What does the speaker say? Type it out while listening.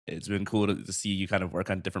It's been cool to see you kind of work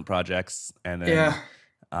on different projects, and then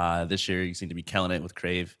Yeah. this year you seem to be killing it with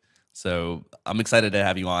Crave. So I'm excited to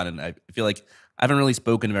have you on, and I feel like I haven't really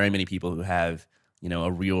spoken to very many people who have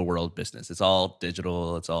a real world business. It's all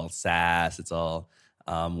digital, it's all SaaS, it's all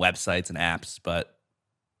websites and apps, but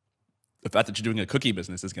the fact that you're doing a cookie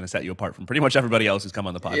business is going to set you apart from pretty much everybody else who's come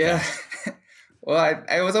on the Yeah. podcast. Well,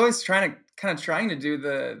 I was always trying to do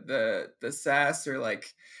the SaaS or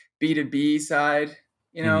like B2B side,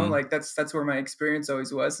 Hmm. like that's where my experience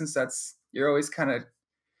always was, since that's you're always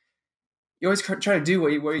you always try to do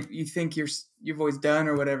what you think you've always done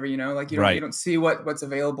or whatever, like you Right. don't see what's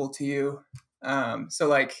available to you. So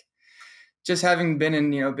like just having been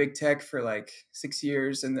in, big tech for like 6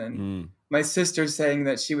 years, and then Mm. my sister saying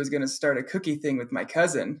that she was going to start a cookie thing with my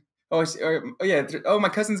cousin. Oh yeah. Oh, my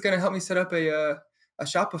cousin's going to help me set up a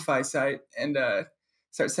Shopify site and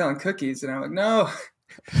start selling cookies. And I'm like, no,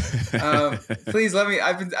 please let me.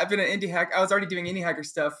 I've been an indie hack. I was already doing indie hacker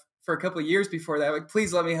stuff for a couple of years before that. Like,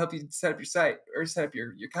 please let me help you set up your site or set up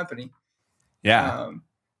your company. Yeah. Um,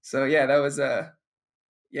 so yeah, that was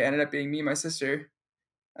yeah, ended up being me and my sister.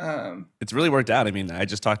 Um, It's really worked out. I mean, I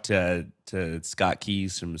just talked to Scott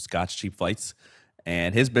Keys from Scott's Cheap Flights,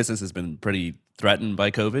 and his business has been pretty threatened by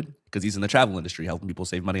COVID because he's in the travel industry, helping people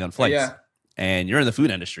save money on flights. yeah. And you're in the food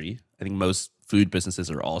industry. I think most food businesses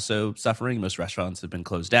are also suffering. Most restaurants have been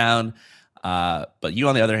closed down, but you,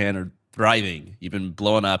 on the other hand, are thriving. You've been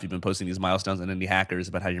blowing up. You've been posting these milestones on Indie Hackers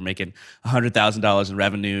about how you're making $100,000 in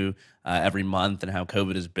revenue every month, and how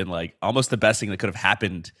COVID has been like almost the best thing that could have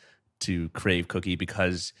happened to Crave Cookie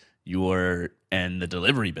because you're in the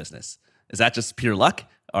delivery business. Is that just pure luck,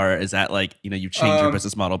 or is that like you changed your Um,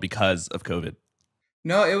 business model because of COVID?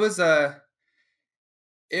 no, it was a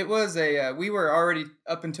we were already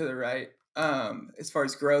up and to the right, as far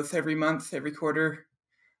as growth every month, every quarter,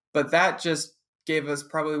 but that just gave us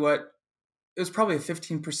probably what it was probably a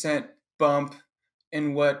 15% bump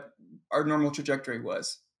in what our normal trajectory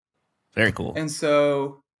was. Very cool. And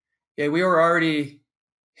so, yeah, we were already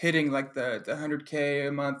hitting like the 100K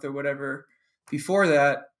a month or whatever before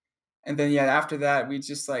that. And then, yeah, after that, we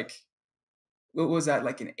just like, what was that,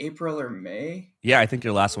 like in April or May? Yeah, I think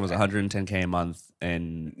your last one was 110K a month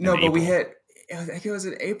in No, but we April. hit, I think it was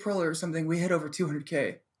in April or something. We hit over 200K.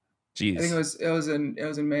 I think Jeez, it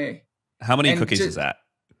was in May. how many And cookies just, is that?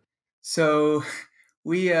 so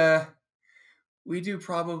we, we do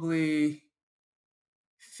probably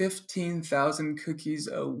 15,000 cookies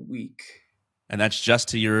a week. And that's just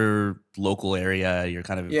to your local area. You're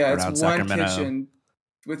kind of Yeah, it's around one Sacramento. kitchen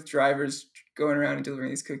with drivers going around and delivering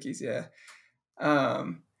these cookies. Yeah.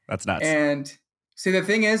 Um, That's nuts. and see, the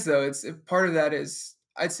thing is, though, it's part of that is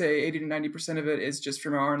I'd say 80 to 90% of it is just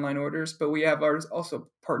from our online orders, but we have ours also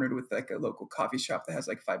partnered with like a local coffee shop that has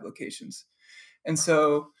like 5 locations. And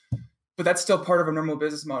so, but that's still part of a normal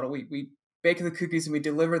business model. We bake the cookies and we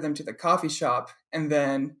deliver them to the coffee shop, and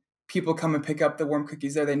then people come and pick up the warm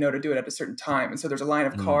cookies there. They know to do it at a certain time, and so there's a line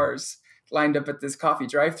of Mm. cars lined up at this coffee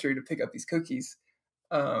drive-through to pick up these cookies.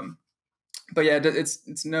 Um, but yeah,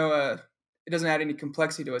 it's no it doesn't add any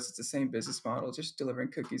complexity to us. It's the same business model, just delivering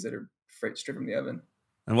cookies that are straight from the oven.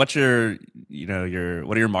 And what's your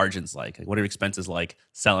what are your margins like? What are your expenses like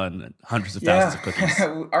selling hundreds of thousands Yeah, of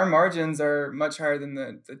cookies? our margins are much higher than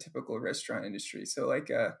the typical restaurant industry. So like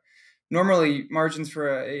normally margins for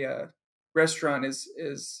a restaurant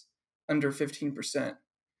is under 15%.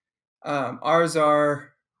 Ours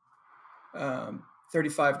are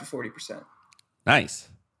 35 to 40%. Nice.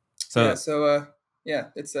 Yeah, So so yeah,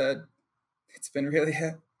 it's been really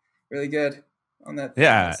really good on that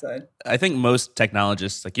yeah, side. I think most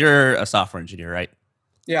technologists, like you're a software engineer, right?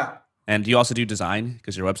 Yeah. And you also do design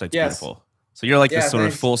because your website's Yes. beautiful. So you're like this Yeah. sort of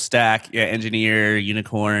Thanks. full stack, yeah, engineer,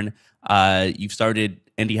 unicorn. You've started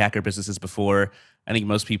indie hacker businesses before. I think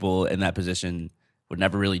most people in that position would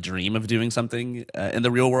never really dream of doing something in the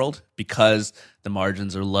real world because the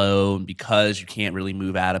margins are low and because you can't really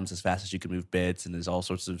move atoms as fast as you can move bits, and there's all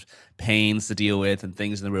sorts of pains to deal with and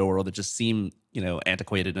things in the real world that just seem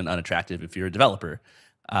antiquated and unattractive if you're a developer.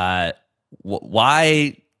 Uh,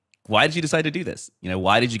 why did you decide to do this?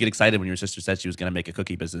 Why did you get excited when your sister said she was going to make a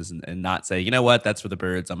cookie business and not say, you know what, that's for the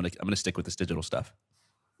birds. I'm gonna stick with this digital stuff.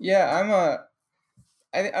 Yeah,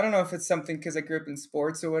 I don't know if it's something because I grew up in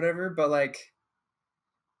sports or whatever, but like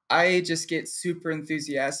I just get super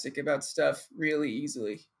enthusiastic about stuff really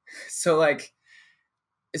easily. So like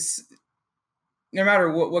it's no matter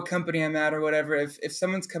what company I'm at or whatever, if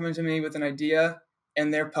someone's coming to me with an idea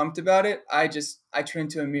and they're pumped about it, I turn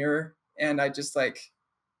into a mirror and I just like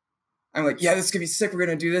I'm like, yeah, this is gonna be sick. We're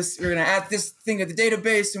gonna do this. We're gonna add this thing to the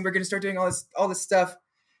database, and we're gonna start doing all this stuff.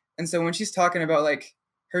 And so when she's talking about like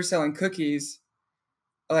her selling cookies,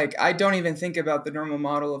 like I don't even think about the normal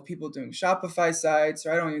model of people doing Shopify sites,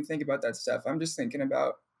 or I don't even think about that stuff. I'm just thinking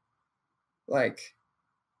about like,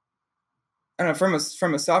 I don't know,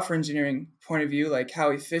 from a software engineering point of view, like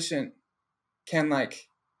how efficient can like,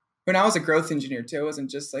 when I was a growth engineer too, I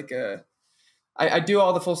wasn't just like I do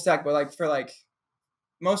all the full stack, but like for like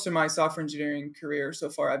most of my software engineering career so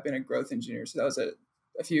far, I've been a growth engineer. So that was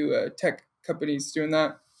a few tech companies doing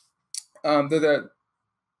that. They're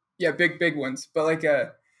yeah, big ones, but like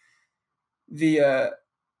the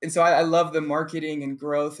and so I love the marketing and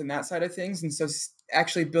growth and that side of things. And so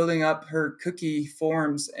actually building up her cookie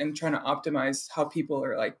forms and trying to optimize how people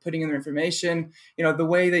are like putting in their information, the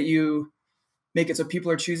way that you make it so people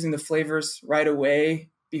are choosing the flavors right away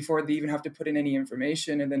before they even have to put in any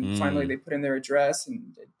information. And then finally they put in their address,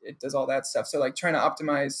 and it does all that stuff. So like trying to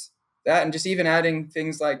optimize that, and just even adding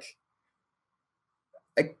things like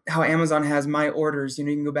how Amazon has my orders, you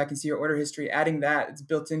can go back and see your order history, adding that, it's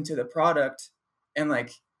built into the product, and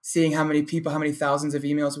like seeing how many thousands of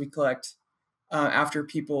emails we collect after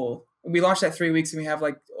people. We launched that 3 weeks and we have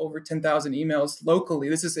like over 10,000 emails locally.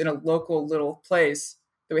 This is in a local little place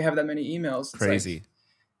that we have that many emails. It's Crazy.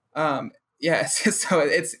 Like, yeah. So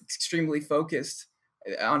it's extremely focused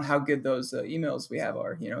on how good those emails we have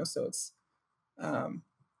are, so it's,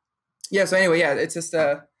 yeah. So anyway, yeah, it's just,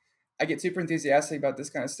 I get super enthusiastic about this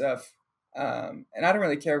kind of stuff. And I don't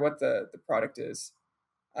really care what the product is.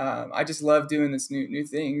 I just love doing this new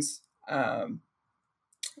things.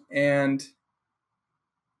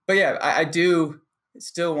 But yeah, I do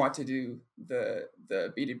still want to do the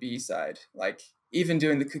B2B side, like even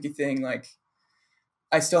doing the cookie thing. Like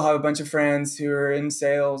I still have a bunch of friends who are in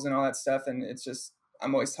sales and all that stuff. And it's just,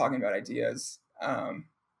 I'm always talking about ideas.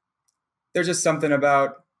 There's just something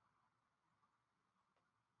about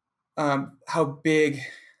how big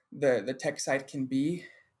the tech side can be.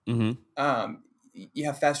 Mm-hmm. You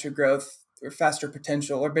have faster growth or faster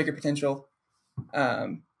potential or bigger potential. But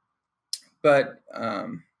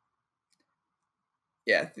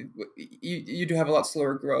yeah, you do have a lot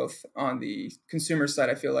slower growth on the consumer side.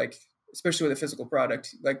 I feel like, especially with a physical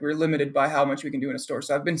product, like we're limited by how much we can do in a store.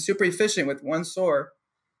 So I've been super efficient with one store,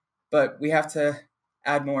 but we have to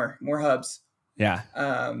add more hubs. Yeah.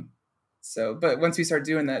 So, but once we start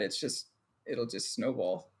doing that, it'll just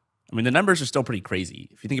snowball. I mean, the numbers are still pretty crazy.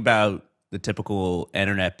 If you think about the typical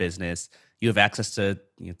internet business, you have access to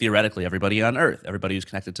theoretically everybody on Earth, everybody who's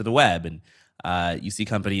connected to the web, and you see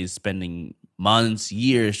companies spending months,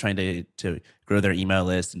 years trying to grow their email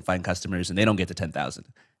list and find customers, and they don't get to 10,000.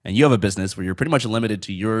 And you have a business where you're pretty much limited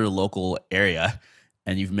to your local area,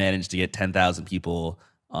 and you've managed to get 10,000 people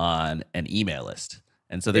on an email list.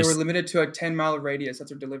 And so they were limited to a 10-mile radius.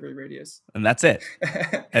 That's our delivery radius. And that's it.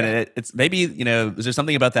 And it's maybe, is there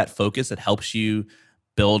something about that focus that helps you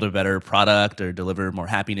build a better product or deliver more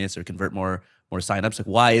happiness or convert more signups? Like,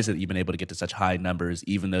 why is it you've been able to get to such high numbers,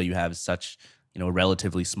 even though you have such, a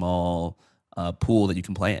relatively small pool that you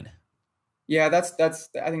can play in? Yeah, that's I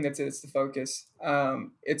think that's it. It's the focus.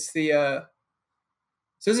 It's the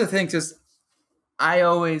so this is the thing, because I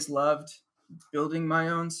always loved building my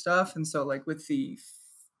own stuff, and so like with the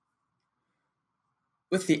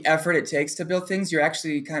effort it takes to build things, you're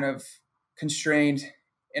actually kind of constrained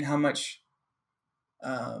in how many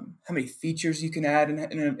features you can add in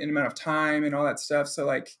an amount of time and all that stuff. So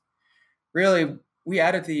like really we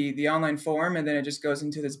added the online form, and then it just goes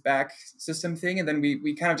into this back system thing. And then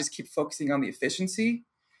we kind of just keep focusing on the efficiency.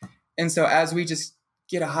 And so as we just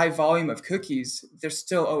get a high volume of cookies, they're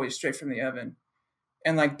still always straight from the oven.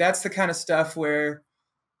 And like, that's the kind of stuff where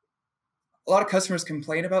a lot of customers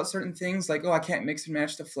complain about certain things, like, oh, I can't mix and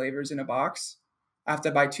match the flavors in a box. I have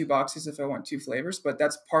to buy 2 boxes if I want 2 flavors, but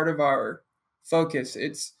that's part of our focus.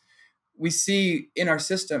 We see in our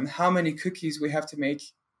system how many cookies we have to make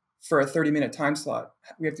for a 30-minute time slot.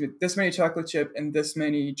 We have to do this many chocolate chip and this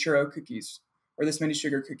many churro cookies or this many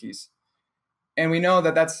sugar cookies. And we know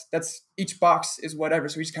that's each box is whatever.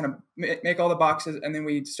 So we just kind of make all the boxes, and then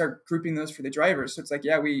we start grouping those for the drivers. So it's like,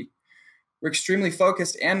 yeah, we're extremely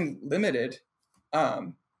focused and limited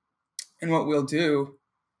in what we'll do.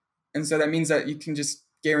 And so that means that you can just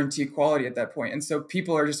guarantee quality at that point. And so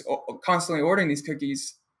people are just constantly ordering these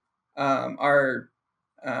cookies. Our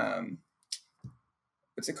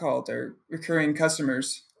what's it called? Our recurring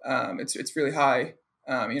customers. It's really high.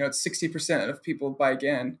 It's 60% of people buy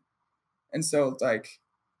again. And so like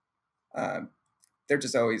they're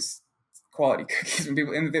just always quality cookies,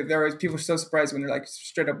 and they're always, people are so surprised when they're like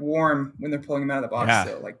straight up warm when they're pulling them out of the box. Yeah.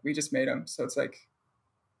 So like we just made them. So it's like,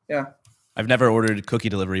 yeah. I've never ordered cookie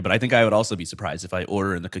delivery, but I think I would also be surprised if I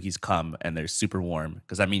order and the cookies come and they're super warm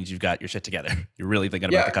because that means you've got your shit together. You're really thinking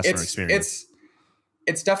about the Yeah, customer experience.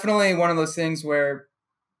 it's definitely one of those things where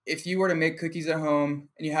if you were to make cookies at home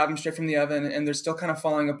and you have them straight from the oven and they're still kind of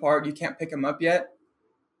falling apart, you can't pick them up yet.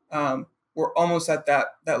 We're almost at that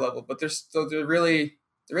level, but they're really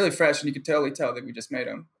fresh, and you can totally tell that we just made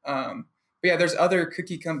them. But yeah, there's other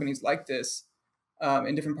cookie companies like this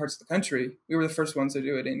in different parts of the country. We were the first ones to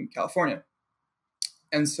do it in California,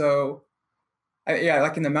 and so yeah,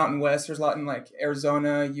 like in the Mountain West, there's a lot in like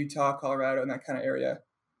Arizona, Utah, Colorado, and that kind of area.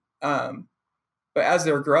 Um, but as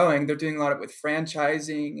they're growing, they're doing a lot of with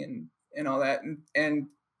franchising and all that, and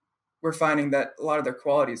we're finding that a lot of their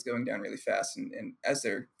quality is going down really fast, and as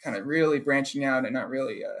they're kind of really branching out and not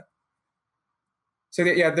really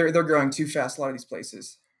they're growing too fast, a lot of these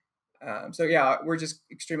places. So yeah, we're just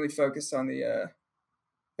extremely focused on the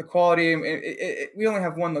quality. We only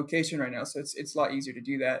have one location right now, so it's a lot easier to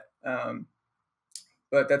do that.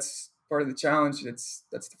 But that's part of the challenge. That's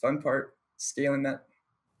the fun part, scaling that.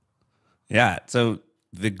 Yeah. So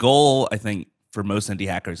the goal, I think, for most indie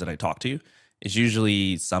hackers that I talk to is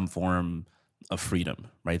usually some form of freedom,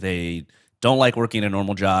 right? They don't like working a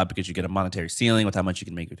normal job because you get a monetary ceiling with how much you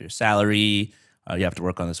can make with your salary. You have to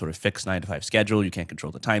work on this sort of fixed 9 to 5 schedule. You can't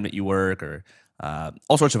control the time that you work or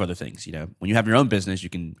all sorts of other things. You know, when you have your own business, you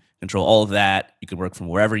can control all of that. You can work from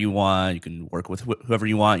wherever you want. You can work with whoever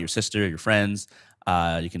you want, your sister, your friends.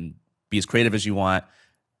 You can be as creative as you want.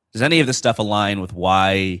 Does any of this stuff align with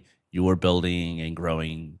why you're building and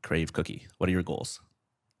growing Crave Cookie? What are your goals?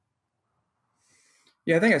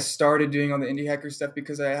 Yeah, I think I started doing all the indie hacker stuff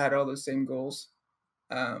because I had all those same goals.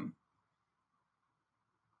 Um,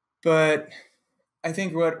 but I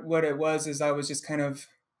think what it was is I was just kind of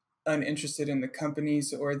uninterested in the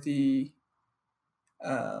companies or the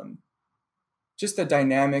um, just the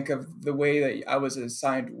dynamic of the way that I was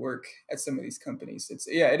assigned work at some of these companies.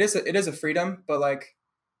 It is a freedom, but like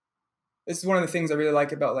this is one of the things I really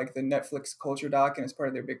like about like the Netflix culture doc, and it's part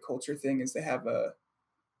of their big culture thing is they have a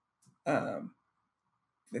um,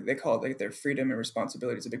 they call it like their freedom and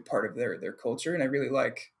responsibility is a big part of their culture, and I really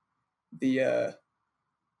like the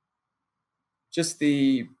just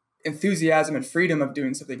the enthusiasm and freedom of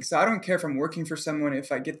doing something. So I don't care if I'm working for someone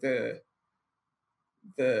if I get the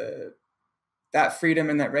that freedom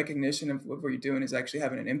and that recognition of what you're doing is actually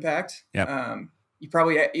having an impact. Yep. You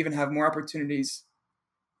probably even have more opportunities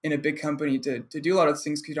in a big company to do a lot of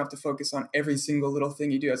things because you don't have to focus on every single little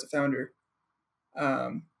thing you do as a founder.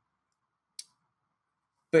 Um,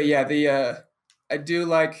 but yeah, the I do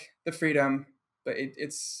like the freedom, but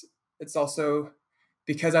it's also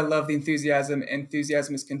because I love the enthusiasm.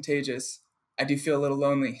 Enthusiasm is contagious. I do feel a little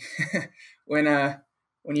lonely when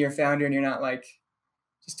when you're a founder and you're not like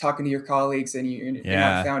just talking to your colleagues and you're not a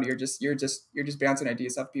Yeah. founder. You're just bouncing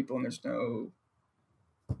ideas off people, and there's no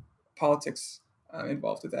politics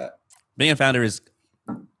involved with that. Being a founder is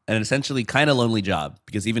an essentially kind of lonely job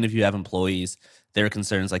because even if you have employees, their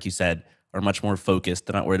concerns, like you said, are much more focused.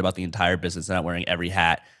 They're not worried about the entire business. They're not wearing every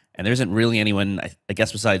hat. And there isn't really anyone, I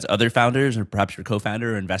guess, besides other founders or perhaps your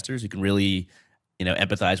co-founder or investors who can really,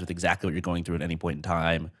 empathize with exactly what you're going through at any point in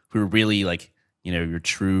time, who are really like, your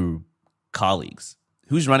true colleagues.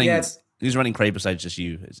 Who's Yeah, running it's who's running Crave besides just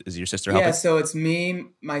you? Is your sister yeah. helping? So it's me,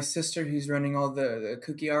 my sister, who's running all the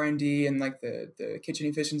cookie R&D and like the kitchen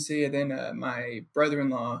efficiency, and then my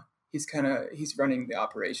brother-in-law. He's running the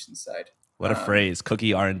operations side. What a phrase,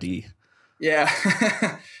 cookie R&D. Yeah,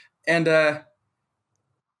 and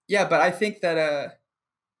yeah, but I think that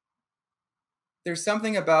there's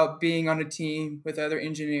something about being on a team with other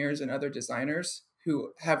engineers and other designers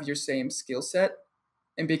who have your same skill set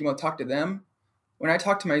and being able to talk to them. When I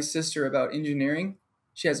talk to my sister about engineering,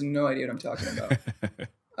 she has no idea what I'm talking about.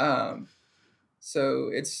 Um,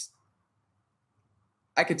 so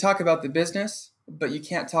I could talk about the business, but you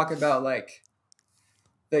can't talk about like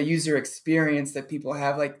the user experience that people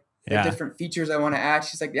have, like the Yeah. different features I want to add.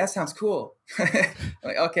 She's like, that sounds cool. I'm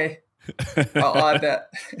like, okay, I'll add that.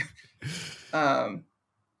 um,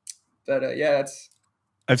 but yeah, that's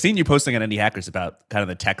I've seen you posting on Indie Hackers about kind of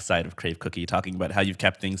the tech side of Crave Cookie, talking about how you've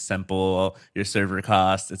kept things simple, your server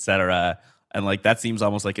costs, etc. And like that seems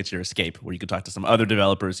almost like it's your escape, where you can talk to some other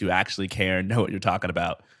developers who actually care and know what you're talking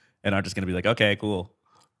about, and aren't just going to be like, okay, cool.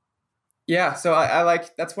 yeah. So I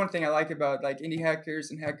like that's one thing I like about like indie hackers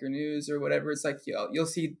and hacker news or whatever. It's like you'll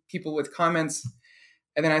see people with comments,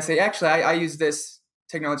 and then I say, actually, I use this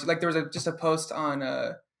technology. Like there was just a post on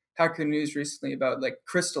Hacker News recently about like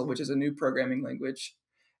Crystal, which is a new programming language,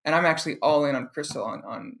 and I'm actually all in on Crystal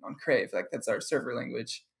on Crave. Like that's our server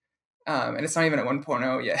language, And it's not even at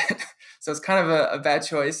 1.0 yet. So it's kind of a bad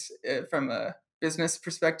choice from a business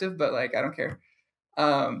perspective, but like, I don't care.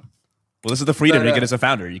 Well, this is the freedom But you get as a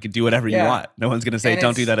founder. You can do whatever you yeah, want. No one's going to say, and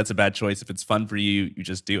don't do that. It's a bad choice. If it's fun for you, you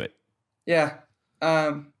just do it. yeah.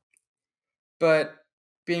 Um, but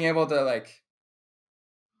being able to like,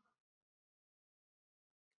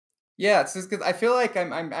 yeah, it's just because I feel like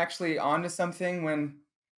I'm actually onto something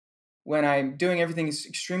when I'm doing everything is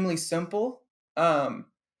extremely simple, but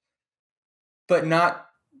not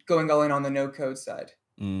going all in on the no code side.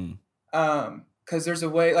 Mm. Because there's a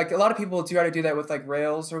way, like a lot of people try to do that with like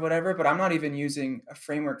Rails or whatever, but I'm not even using a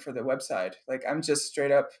framework for the website. Like I'm just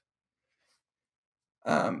straight up.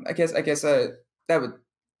 I guess that would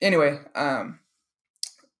anyway.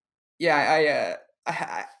 Yeah,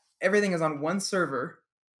 I everything is on one server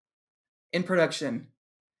in production,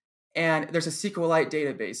 and there's a SQLite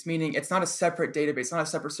database, meaning it's not a separate database, not a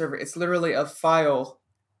separate server. It's literally a file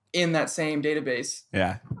in that same database.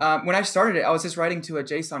 Yeah. When I started it, I was just writing to a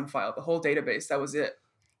JSON file, the whole database. That was it.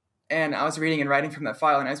 And I was reading and writing from that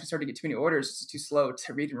file. And as we started to get too many orders, it's too slow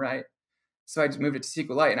to read and write. So I just moved it to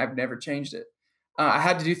SQLite, and I've never changed it. I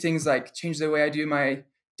had to do things like change the way I do my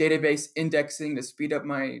database indexing to speed up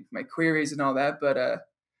my queries and all that. But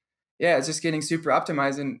yeah, it's just getting super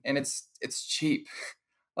optimized, and it's cheap.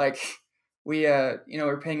 Like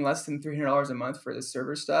we're paying less than $300 a month for the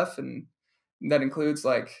server stuff, and that includes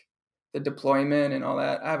like the deployment and all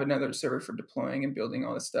that. I have another server for deploying and building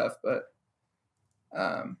all this stuff, but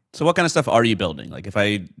So what kind of stuff are you building? Like if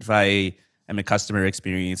I am a customer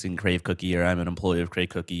experiencing Crave Cookie or I'm an employee of Crave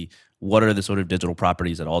Cookie, what are the sort of digital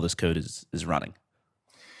properties that all this code is running?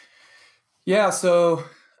 yeah, so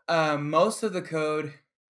most of the code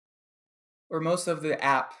or most of the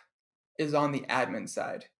app is on the admin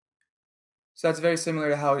side. So that's very similar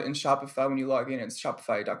to how in Shopify, when you log in, it's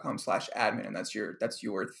shopify.com/admin, and that's your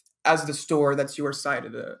as the store, that's your side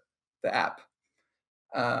of the app.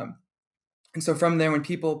 Um, and so from there, when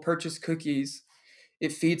people purchase cookies,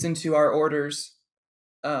 it feeds into our orders,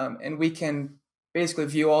 and we can basically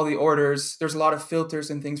view all the orders. There's a lot of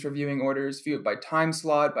filters and things for viewing orders, view it by time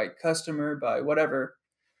slot, by customer, by whatever.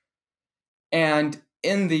 And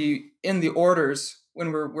in the orders,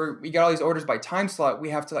 when we get all these orders by time slot, we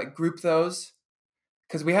have to like group those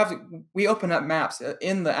because we open up maps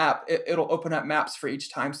in the app. It'll open up maps for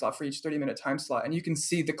each time slot, for each 30-minute time slot, and you can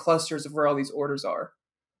see the clusters of where all these orders are.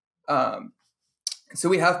 Um, so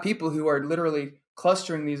we have people who are literally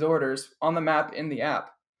clustering these orders on the map in the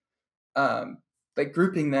app, like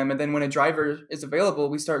grouping them, and then when a driver is available,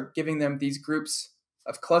 we start giving them these groups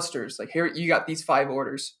of clusters. Like, here you got these 5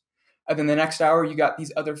 orders, and then the next hour you got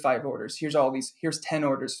these other 5 orders. Here's 10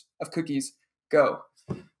 orders of cookies. Go.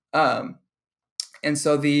 And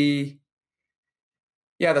so the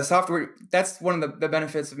software, that's one of the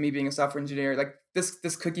benefits of me being a software engineer. Like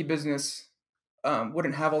this cookie business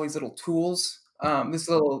wouldn't have all these little tools, this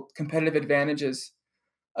little competitive advantages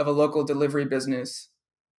of a local delivery business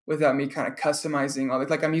without me kind of customizing all.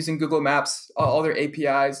 Like I'm using Google Maps, all their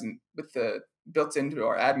APIs, and with the built into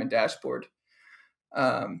our admin dashboard.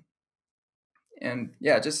 And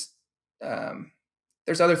yeah, just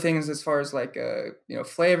there's other things as far as like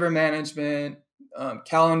flavor management,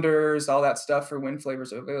 calendars, all that stuff for when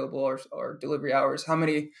flavors are available, or delivery hours, how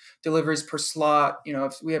many deliveries per slot.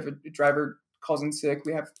 If we have a driver calls in sick,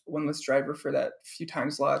 we have one less driver for that few time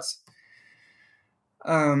slots.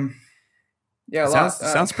 Yeah, a lot.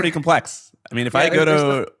 Sounds pretty complex. I mean, if Yeah, I go there's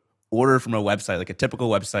to order from a website, like a typical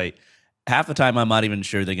website, half the time I'm not even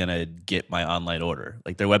sure they're gonna get my online order.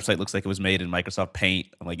 Like their website looks like it was made in Microsoft Paint.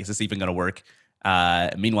 I'm like, is this even gonna work?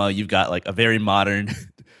 Meanwhile, you've got like a very modern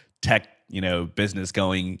tech, business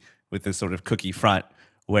going with this sort of cookie front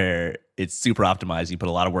where it's super optimized. You put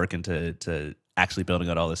a lot of work into actually building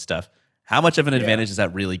out all this stuff. How much of an advantage does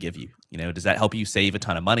that really give you? Does that help you save a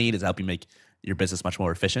ton of money? Does that help you make your business much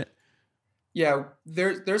more efficient? Yeah,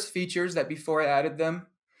 there's features that before I added them,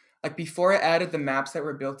 like before I added the maps that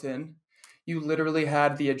were built in, you literally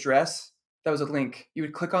had the address. That was a link. You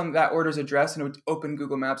would click on that order's address, and it would open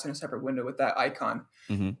Google Maps in a separate window with that icon.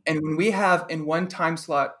 Mm-hmm. And when we have in one time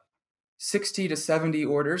slot 60 to 70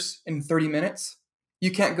 orders in 30 minutes,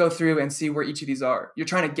 you can't go through and see where each of these are. You're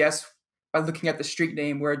trying to guess by looking at the street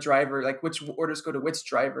name where a driver, like which orders go to which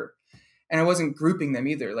driver. And I wasn't grouping them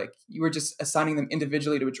either. Like you were just assigning them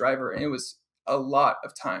individually to a driver, and it was a lot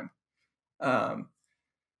of time.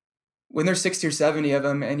 When there's 60 or 70 of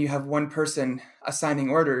them and you have one person assigning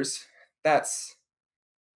orders,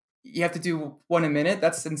 you have to do one a minute.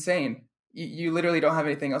 That's insane. You literally don't have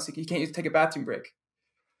anything else. You can't take a bathroom break.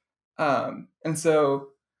 And so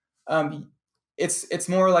it's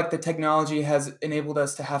more like the technology has enabled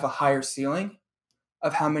us to have a higher ceiling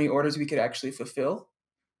of how many orders we could actually fulfill,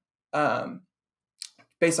 um,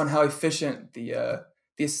 based on how efficient the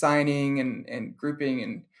assigning and grouping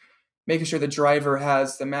and making sure the driver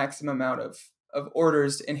has the maximum amount of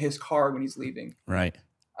orders in his car when he's leaving. Right.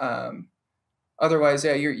 Um, Otherwise,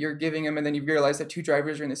 yeah, you're giving him, and then you realize that two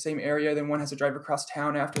drivers are in the same area, then one has to drive across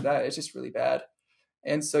town after that. It's just really bad.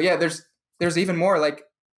 And so yeah, there's even more. Like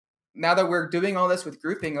now that we're doing all this with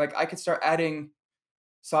grouping, like I could start adding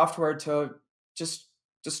software to just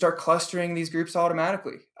start clustering these groups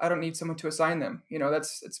automatically. I don't need someone to assign them.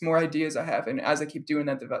 It's more ideas I have, and as I keep doing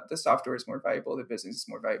that, the software is more valuable, the business is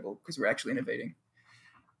more valuable because we're actually innovating.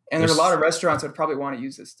 And there's a lot of restaurants that probably want to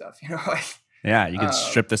use this stuff. Like yeah, you can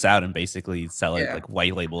strip this out and basically sell it yeah. like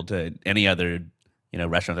white labeled to any other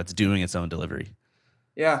restaurant that's doing its own delivery.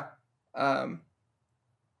 Yeah.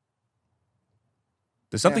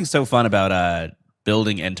 There's something so fun about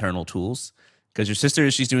building internal tools, because your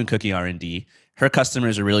sister, she's doing cookie R&D. Her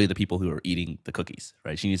customers are really the people who are eating the cookies,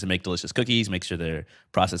 right? She needs to make delicious cookies, make sure their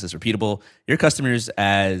process is repeatable. Your customers,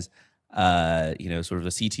 as sort of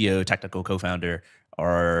a CTO, technical co-founder,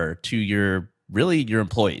 are to your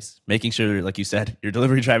employees, making sure, like you said, your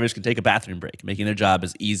delivery drivers can take a bathroom break, making their job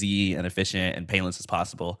as easy and efficient and painless as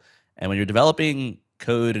possible. And when you're developing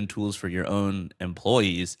code and tools for your own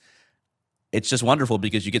employees, it's just wonderful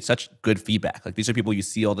because you get such good feedback. Like these are people you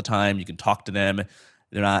see all the time. You can talk to them.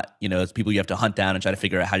 They're not, it's people you have to hunt down and try to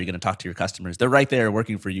figure out how you're going to talk to your customers. They're right there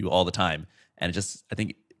working for you all the time. And it just, I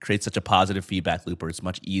think, creates such a positive feedback loop where it's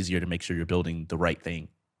much easier to make sure you're building the right thing.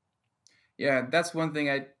 Yeah, that's one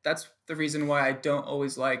thing that's the reason why I don't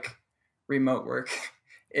always like remote work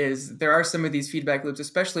is there are some of these feedback loops,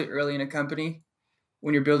 especially early in a company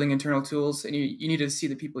when you're building internal tools and you need to see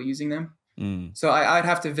the people using them. So I'd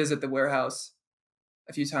have to visit the warehouse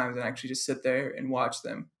a few times and actually just sit there and watch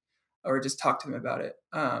them or just talk to them about it.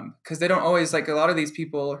 Cause they don't always, like, a lot of these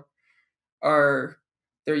people they're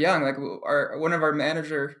young. Like our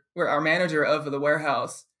manager of the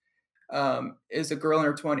warehouse, is a girl in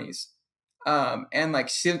her 20s. And like,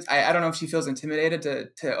 I don't know if she feels intimidated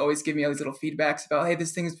to always give me all these little feedbacks about, hey,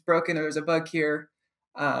 this thing is broken, or there's a bug here.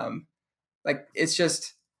 Like it's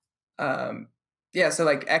just, yeah. So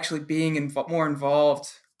like actually being more involved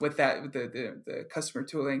with that, with the customer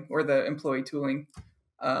tooling or the employee tooling.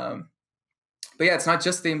 But yeah, it's not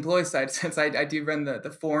just the employee side, since I do run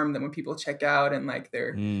the form that when people check out and like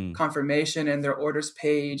their confirmation and their orders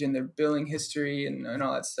page and their billing history and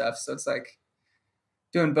all that stuff. So it's like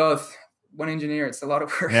doing both. One engineer, it's a lot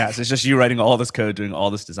of work. Yeah, so it's just you writing all this code, doing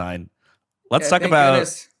all this design. Let's talk about.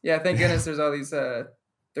 Thank goodness there's all these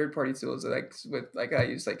third-party tools like I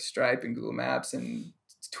use like Stripe and Google Maps and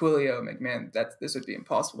Twilio. I'm like, man, this would be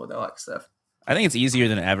impossible without that stuff. I think it's easier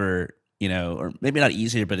than ever, or maybe not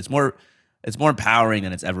easier, but it's more empowering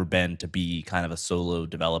than it's ever been to be kind of a solo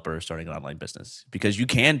developer starting an online business, because you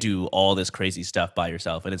can do all this crazy stuff by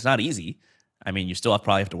yourself, and it's not easy. I mean, you still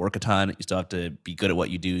probably have to work a ton. You still have to be good at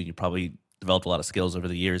what you do. You probably developed a lot of skills over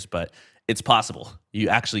the years, but it's possible. You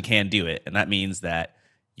actually can do it. And that means that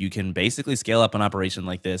you can basically scale up an operation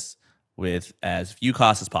like this with as few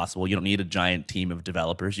costs as possible. You don't need a giant team of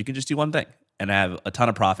developers. You can just do one thing and have a ton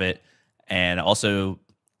of profit. And also,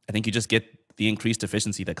 I think you just get the increased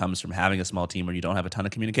efficiency that comes from having a small team where you don't have a ton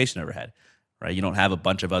of communication overhead. Right? You don't have a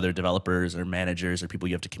bunch of other developers or managers or people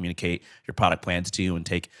you have to communicate your product plans to and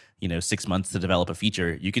take 6 months to develop a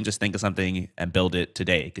feature. You can just think of something and build it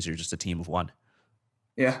today because you're just a team of one.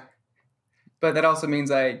 Yeah, but that also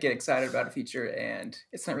means I get excited about a feature and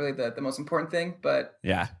it's not really the most important thing, but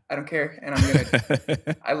yeah, I don't care, and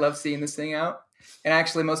I love seeing this thing out. And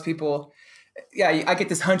actually, most people, yeah, I get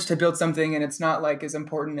this hunch to build something and it's not like as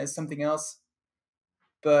important as something else,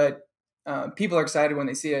 but people are excited when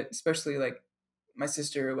they see it, especially like my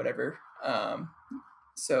sister or whatever.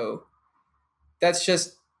 So that's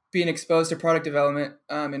just being exposed to product development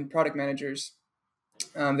and product managers.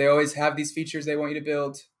 They always have these features they want you to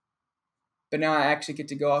build, but now I actually get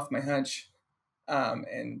to go off my hunch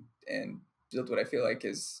and build what I feel like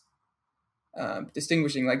is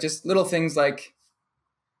distinguishing, like just little things like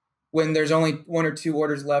when there's only 1 or 2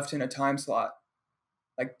 orders left in a time slot,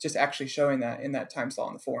 like just actually showing that in that time slot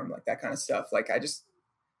on the form, like that kind of stuff. Like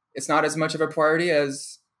it's not as much of a priority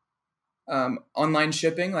as online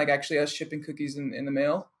shipping, like actually us shipping cookies in the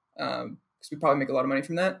mail, because we probably make a lot of money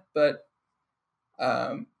from that. But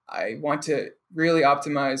I want to really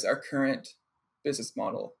optimize our current business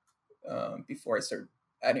model before I start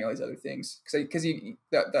adding all these other things. Because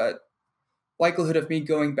the likelihood of me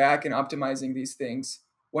going back and optimizing these things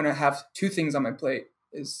when I have 2 things on my plate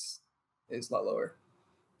is a lot lower.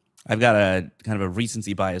 I've got a kind of a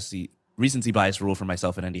recency bias rule for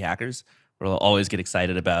myself in indie hackers, where I'll always get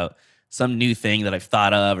excited about some new thing that I've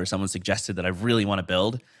thought of or someone suggested that I really want to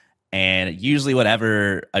build. And usually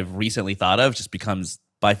whatever I've recently thought of just becomes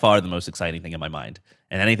by far the most exciting thing in my mind.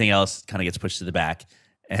 And anything else kind of gets pushed to the back.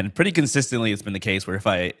 And pretty consistently, it's been the case where if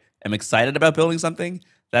I am excited about building something,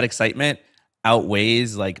 that excitement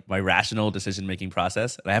outweighs like my rational decision making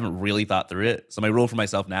process, and I haven't really thought through it. So my rule for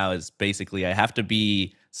myself now is basically I have to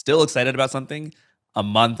be still excited about something a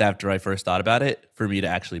month after I first thought about it for me to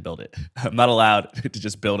actually build it. I'm not allowed to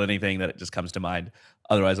just build anything that just comes to mind.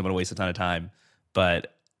 Otherwise, I'm going to waste a ton of time.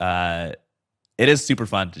 But it is super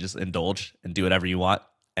fun to just indulge and do whatever you want,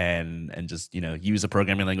 and just use a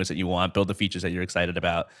programming language that you want, build the features that you're excited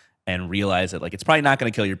about, and realize that like it's probably not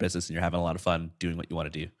going to kill your business, and you're having a lot of fun doing what you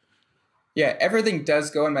want to do. Yeah, everything does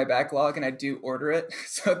go in my backlog, and I do order it,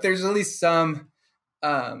 so there's at least some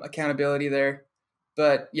accountability there.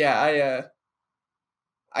 But yeah,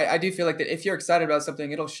 I do feel like that if you're excited about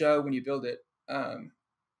something, it'll show when you build it. And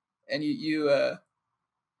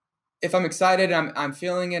if I'm excited, I'm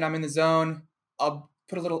feeling it, I'm in the zone, I'll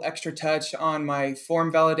put a little extra touch on my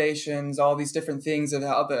form validations, all these different things of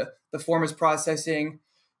how the form is processing.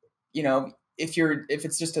 If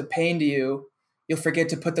it's just a pain to you, you'll forget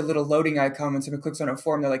to put the little loading icon when someone clicks on a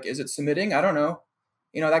form. They're like, is it submitting? I don't know.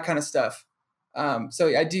 That kind of stuff. So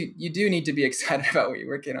you do need to be excited about what you're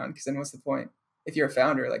working on, because then what's the point? If you're a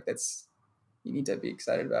founder, you need to be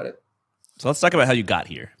excited about it. So let's talk about how you got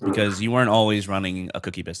here, because you weren't always running a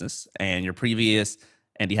cookie business, and your previous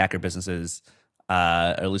indie hacker businesses, or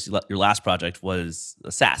at least your last project, was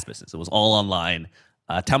a SaaS business. It was all online.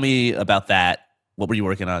 Tell me about that. What were you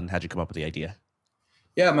working on? How'd you come up with the idea?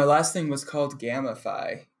 Yeah, my last thing was called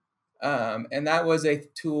Gamify. And that was a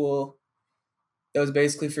tool that was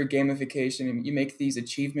basically for gamification. And you make these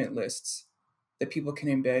achievement lists that people can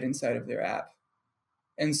embed inside of their app.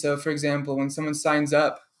 And so, for example, when someone signs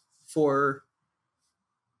up I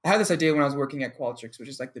had this idea when I was working at Qualtrics, which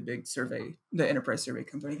is like the big survey, the enterprise survey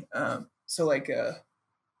company. They're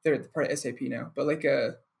part of SAP now, but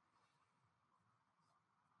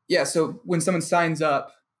so when someone signs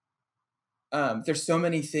up, there's so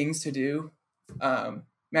many things to do.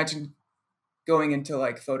 Imagine going into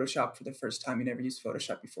like Photoshop for the first time. You never used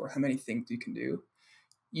Photoshop before. How many things you can do?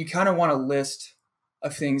 You kind of want a list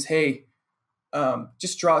of things. Hey,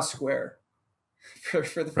 just draw a square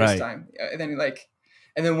for the first time.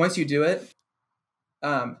 And then once you do it,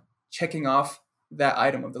 checking off that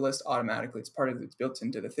item of the list automatically. It's built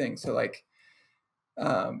into the thing. So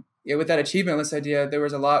with that achievement list idea, there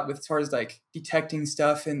was a lot with as far as like detecting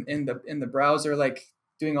stuff in the browser, like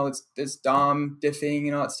doing all this DOM diffing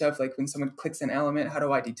and all that stuff. Like when someone clicks an element, how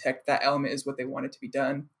do I detect that element is what they want it to be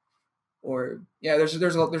done? Or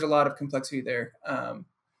there's a lot of complexity there.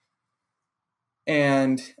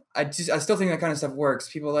 And I still think that kind of stuff works.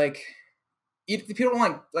 People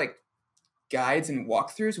don't like guides and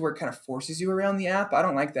walkthroughs where it kind of forces you around the app. I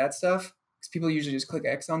don't like that stuff, because people usually just click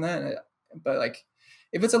X on that. But like,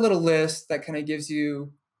 if it's a little list that kind of gives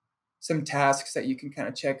you some tasks that you can kind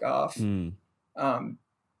of check off, I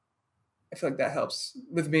feel like that helps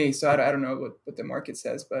with me. So I don't know what the market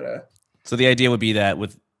says, but so the idea would be that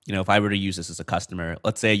with if I were to use this as a customer,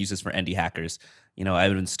 let's say I use this for indie hackers, I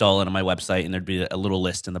would install it on my website, and there'd be a little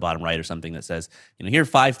list in the bottom right or something that says, here are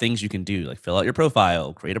 5 things you can do, like fill out your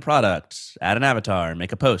profile, create a product, add an avatar,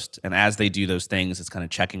 make a post. And as they do those things, it's kind of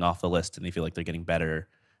checking off the list, and they feel like they're getting better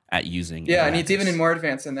at using. Yeah, and it's even more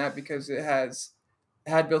advanced than that, because it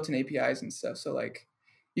had built-in APIs and stuff. So like,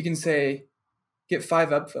 you can say, get 5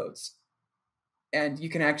 upvotes. And you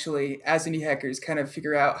can actually, as indie hackers, kind of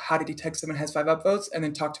figure out how to detect someone has 5 upvotes, and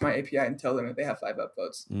then talk to my API and tell them that they have 5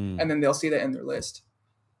 upvotes. And then they'll see that in their list.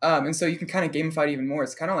 And so you can kind of gamify it even more.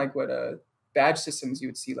 It's kind of like what badge systems you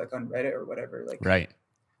would see like on Reddit or whatever. Right.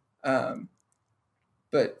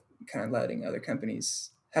 But kind of letting other companies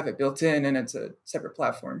have it built in, and it's a separate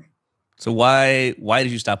platform. So why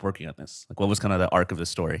did you stop working on this? Like, what was kind of the arc of the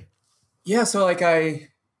story? Yeah, so like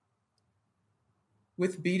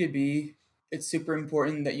with B2B, it's super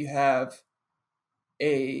important that you have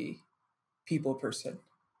a people person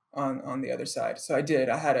on the other side. So I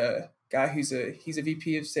had a guy he's a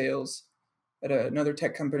VP of sales at another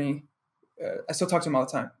tech company. I still talk to him all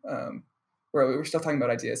the time. We're still talking about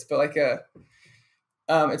ideas, but like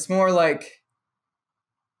it's more like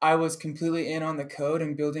I was completely in on the code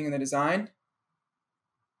and building and the design,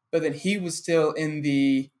 but then he was still in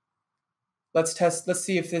the let's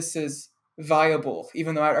see if this is viable,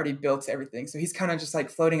 even though I already built everything. So he's kind of just like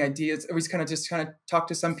floating ideas, or he's kind of just trying to talk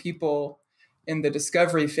to some people in the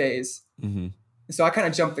discovery phase. So I kind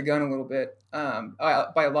of jumped the gun a little bit. By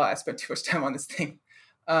a lot, I spent too much time on this thing.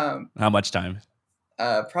 Um, How much time?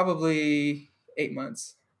 Probably 8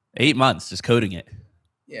 months. 8 months just coding it.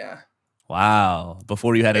 Yeah, Wow.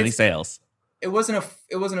 Before you had any it's sales. it wasn't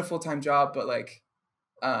a full time job, but like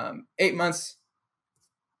 8 months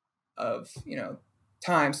of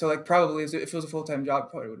time. So like probably if it was a full time job,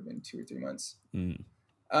 it probably would have been 2 or 3 months. Mm.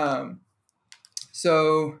 Um,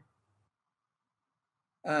 so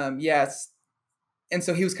yeah, and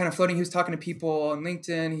so he was kind of floating. He was talking to people on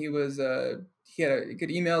LinkedIn. He had a good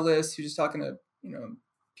email list. He was just talking to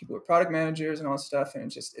people with product managers and all this stuff.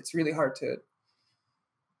 And it's really hard to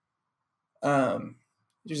um,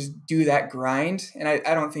 just do that grind. And I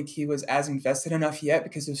don't think he was as invested enough yet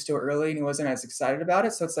because it was still early and he wasn't as excited about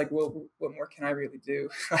it. So it's like, well, what more can I really do?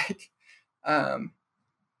 like, um,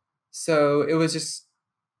 so it was just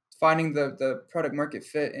finding the product market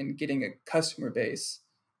fit and getting a customer base.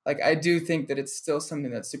 Like I do think that it's still something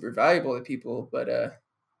that's super valuable to people, but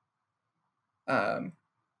um,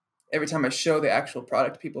 every time I show the actual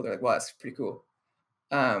product to people, they're like, "Wow, that's pretty cool."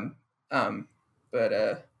 Um, um,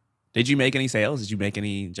 but Did you make any sales? Did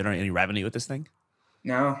you generate any revenue with this thing?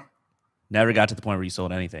 no, Never got to the point where you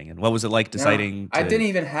sold anything. And what was it like no, deciding I to? didn't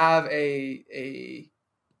even have a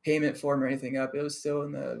payment form or anything up. It was still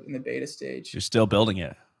in the beta stage. You're still building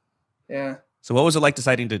it. Yeah. So what was it like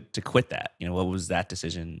deciding to quit that? What was that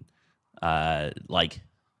decision like?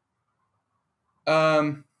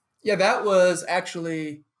 Yeah, that was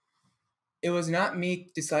actually, it was not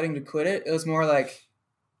me deciding to quit it. It was more like,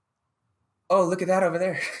 oh, look at that over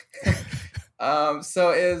there.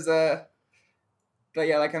 So it was, but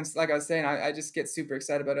yeah, like I was saying, I just get super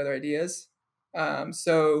excited about other ideas.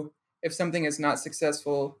 So if something is not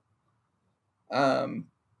successful, um,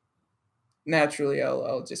 naturally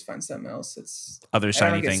I'll just find something else. Other I don't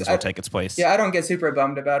shiny get, things will take its place. yeah, I don't get super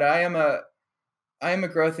bummed about it. I am a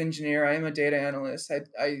growth engineer. I am a data analyst.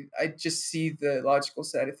 I just see the logical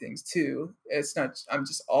side of things too. It's not, I'm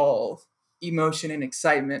just all emotion and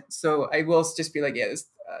excitement. So I will just be like, yeah,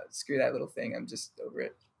 screw that little thing. I'm just over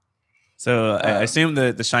it. So I Um, assume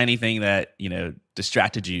the shiny thing that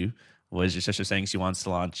distracted you was your sister saying she wants to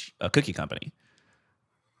launch a cookie company.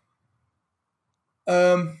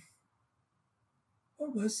 um,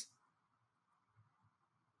 what was,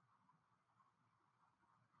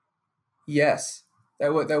 yes,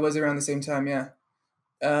 that was around the same time. Yeah.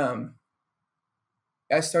 Um,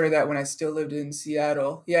 I started that when I still lived in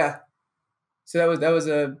Seattle. Yeah. So that was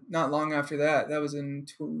a not long after that. That was in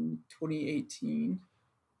 2018,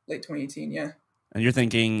 late 2018. Yeah. And you're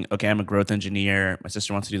thinking, okay, I'm a growth engineer. My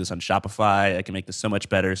sister wants to do this on Shopify. I can make this so much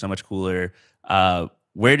better, so much cooler.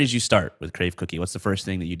 Where did you start with Crave Cookie? What's the first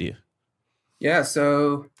thing that you do? Yeah.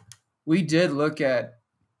 So we did look at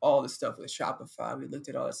all the stuff with Shopify. We looked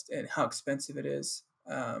at all this and how expensive it is.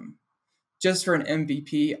 Just for an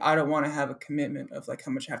MVP, I don't want to have a commitment of like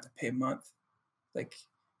how much I have to pay a month, like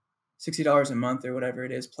 $60 a month or whatever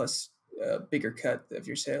it is, plus a bigger cut of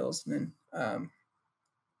your sales. And then,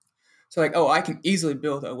 so like, oh, I can easily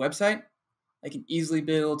build a website. I can easily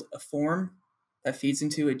build a form that feeds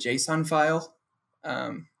into a JSON file.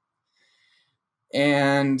 Um,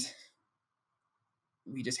 and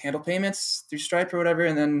we just handle payments through Stripe or whatever.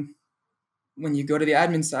 And then when you go to the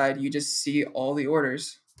admin side, you just see all the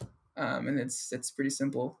orders. And it's pretty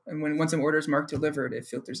simple. And once an order is marked delivered, it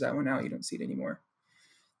filters that one out. You don't see it anymore.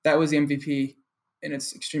 That was the MVP, and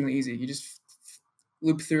it's extremely easy. You just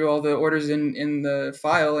loop through all the orders in the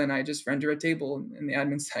file, and I just render a table in the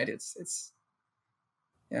admin side. It's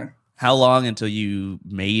yeah. How long until you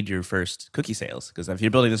made your first cookie sales? Because if you're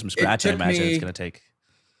building this from It scratch, I took imagine it's me going to take.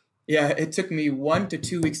 Yeah, it took me 1 to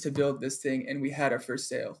 2 weeks to build this thing, and we had our first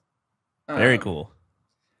sale. Very Um, cool.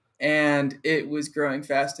 and it was growing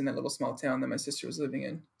fast in that little small town that my sister was living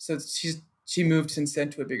in. So she moved since then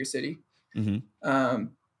to a bigger city. Hmm.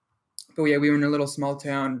 But yeah, we were in a little small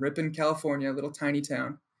town, Ripon, California, a little tiny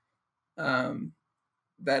town. Um,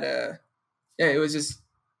 that yeah, it was just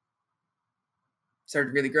started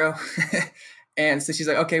to really grow. And so she's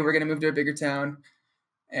like, okay, we're gonna move to a bigger town,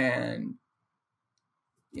 and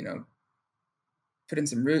you know, put in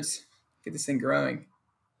some roots, get this thing growing.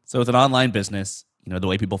 So with an online business, the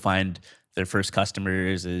way people find their first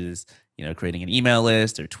customers is, creating an email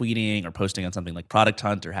list or tweeting or posting on something like Product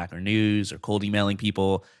Hunt or Hacker News or cold emailing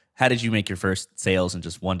people. How did you make your first sales in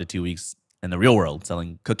just 1 to 2 weeks in the real world,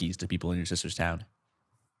 selling cookies to people in your sister's town?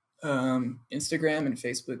 Instagram and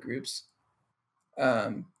Facebook groups.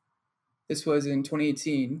 Um, this was in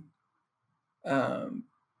 2018.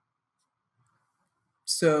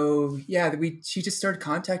 So yeah, she just started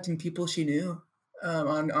contacting people she knew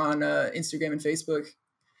on Instagram and Facebook,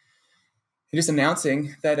 just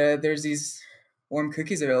announcing that there's these warm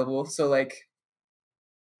cookies available. So like,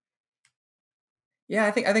 yeah,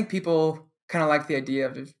 I think people kind of like the idea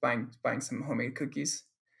of just buying some homemade cookies,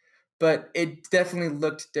 but it definitely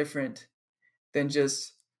looked different than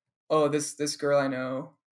just, oh, this girl I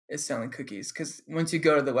know is selling cookies. Because once you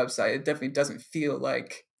go to the website, it definitely doesn't feel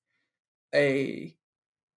like a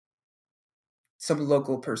some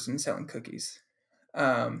local person selling cookies.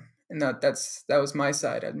 And that was my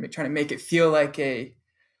side. I'm trying to make it feel like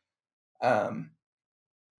um,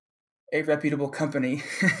 a reputable company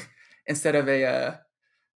instead of a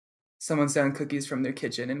someone selling cookies from their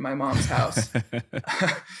kitchen in my mom's house.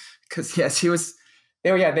 Because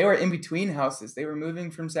yeah, they were in between houses. They were moving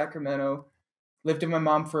from Sacramento, lived with my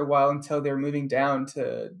mom for a while until they were moving down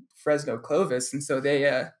to Fresno, Clovis, and so they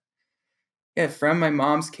yeah, from my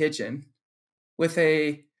mom's kitchen with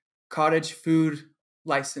a cottage food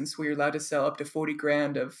license where you're allowed to sell up to 40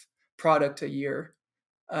 grand of product a year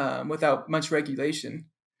without much regulation.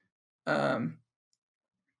 Um,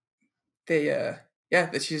 they yeah,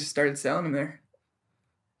 that she just started selling them there.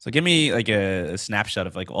 So give me like a snapshot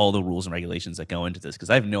of like all the rules and regulations that go into this, because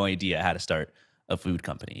I have no idea how to start a food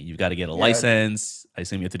company. You've got to get a Yeah, license. I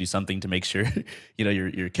assume you have to do something to make sure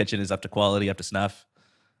your kitchen is up to quality, up to snuff.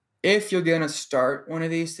 if you're gonna start one of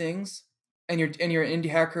these things and you're an indie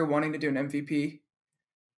hacker wanting to do an MVP,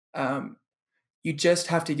 um, you just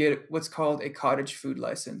have to get what's called a cottage food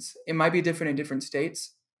license. It might be different in different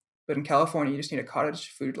states, but in California, you just need a cottage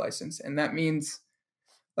food license, and that means,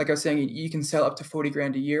 like I was saying, you can sell up to 40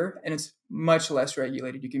 grand a year, and it's much less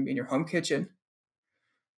regulated. You can be in your home kitchen.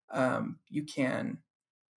 You can.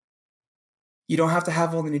 You don't have to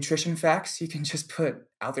have all the nutrition facts. You can just put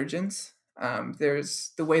allergens.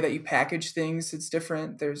 There's the way that you package things. It's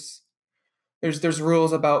different. There's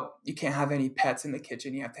rules about you can't have any pets in the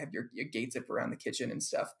kitchen. You have to have your gate zip around the kitchen and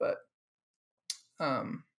stuff. But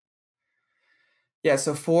um, yeah,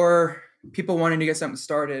 so for people wanting to get something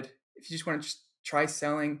started, if you just want to just try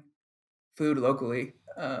selling food locally,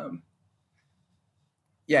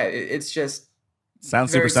 yeah, it's just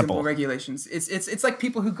Sounds super very simple simple. regulations. It's like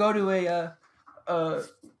people who go to uh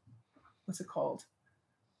what's it called,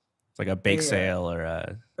 It's like a bake a sale or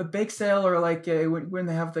a bake sale, or like when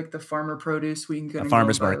they have like the farmer produce, we can a go and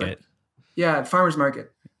farmer's buy like, market. yeah, farmers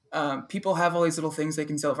market. People have all these little things they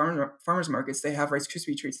can sell at farmers markets. They have Rice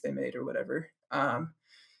Krispie treats they made or whatever,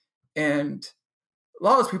 and a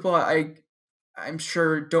lot of those people I'm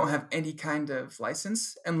sure don't have any kind of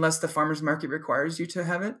license unless the farmers market requires you to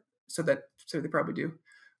have it. So they probably do,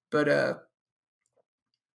 but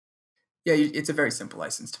yeah, it's a very simple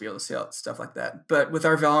license to be able to sell stuff like that. But with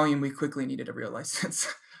our volume, we quickly needed a real license.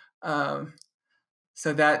 um,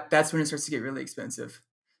 so that's when it starts to get really expensive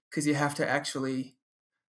because you have to actually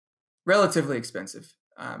relatively expensive.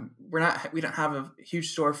 We don't have a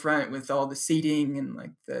huge storefront with all the seating and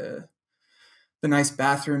like the nice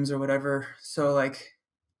bathrooms or whatever. So like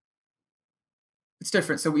it's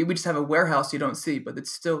different. So we just have a warehouse you don't see, but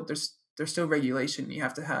it's still there's still regulation you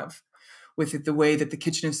have to have with it, the way that the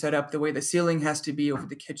kitchen is set up, the way the ceiling has to be over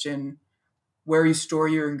the kitchen, where you store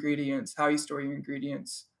your ingredients, how you store your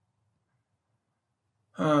ingredients,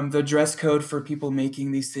 the dress code for people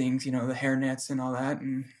making these things, the hairnets and all that,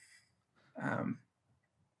 and um,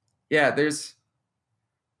 yeah, there's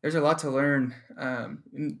a lot to learn.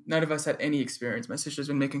 None of us had any experience. My sister's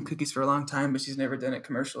been making cookies for a long time, but she's never done it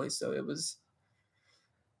commercially, so it was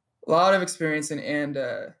a lot of experience and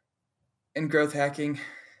growth hacking,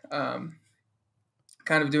 um,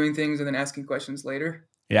 kind of doing things and then asking questions later,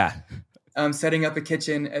 Yeah. setting up a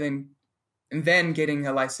kitchen and then getting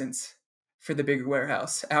a license for the bigger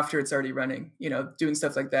warehouse after it's already running, doing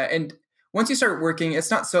stuff like that. And once you start working, it's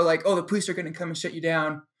not so like, oh, the police are going to come and shut you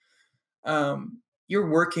down. You're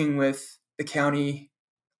working with the county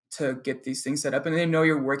to get these things set up, and they know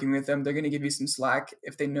you're working with them. They're going to give you some slack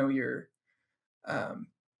if they know um,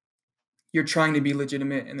 you're trying to be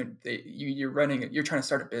legitimate and you're running it. You're trying to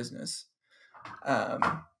start a business.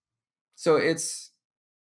 Um, so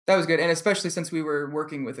that was good, and especially since we were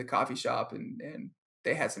working with a coffee shop and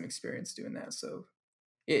they had some experience doing that. So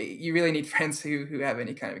you really need friends who have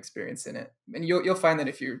any kind of experience in it, and you'll find that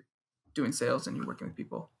if you're doing sales and you're working with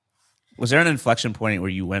people. Was there an inflection point where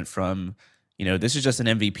you went from, this is just an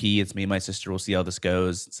MVP, it's me and my sister, we'll see how this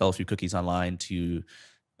goes, sell a few cookies online, to,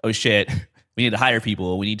 oh shit, we need to hire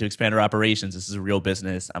people, we need to expand our operations, this is a real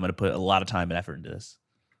business, I'm going to put a lot of time and effort into this?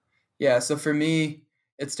 Yeah, so for me,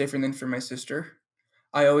 it's different than for my sister.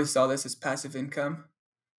 I always saw this as passive income.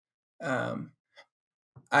 Um,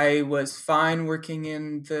 I was fine working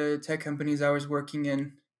in the tech companies I was working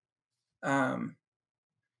in, um,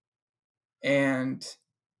 and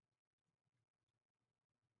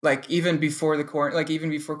like even before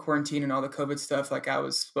quarantine and all the COVID stuff, like I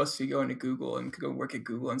was supposed to be going to Google and go work at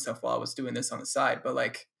Google and stuff while I was doing this on the side. But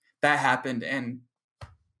like that happened and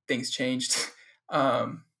things changed.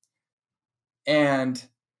 um, and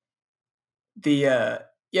the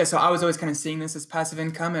yeah, so I was always kind of seeing this as passive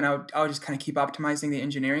income, and I would just kind of keep optimizing the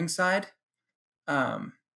engineering side,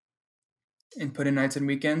 um, and put in nights and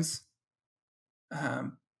weekends.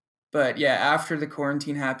 Um, but yeah, after the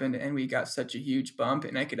quarantine happened and we got such a huge bump,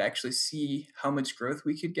 and I could actually see how much growth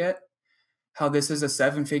we could get, how this is a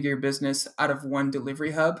 7-figure business out of one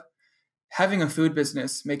delivery hub. Having a food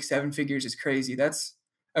business make 7 figures is crazy. That's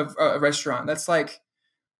a restaurant. That's like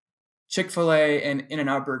Chick-fil-A and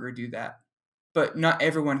In-N-Out Burger do that. But not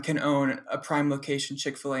everyone can own a prime location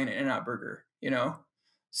Chick-fil-A and In-N-Out Burger, you know?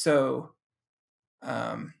 So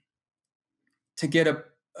um, to get a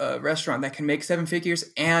restaurant that can make 7 figures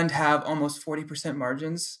and have almost 40%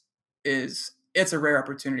 margins it's a rare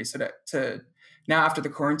opportunity. So to now after the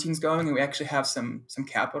quarantine's going and we actually have some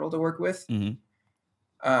capital to work with,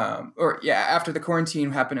 Mm-hmm. or yeah, after the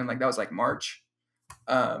quarantine happened in like that was like March,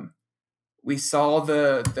 we saw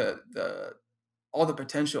the all the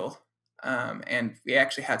potential, and we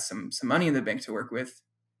actually had some money in the bank to work with,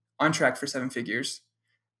 on track for 7 figures.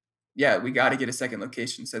 Yeah, we got to get a second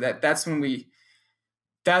location. So that's when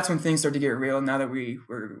things start to get real. Now that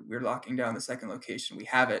we're locking down the second location, we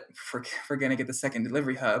have it. We're going to get the second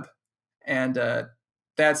delivery hub, and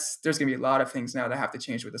there's going to be a lot of things now that have to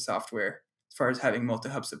change with the software as far as having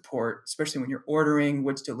multi-hub support, especially when you're ordering.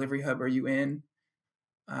 Which delivery hub are you in?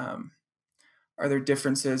 Are there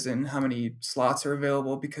differences in how many slots are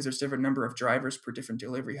available because there's different number of drivers per different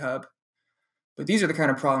delivery hub? But these are the kind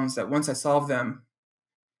of problems that once I solve them,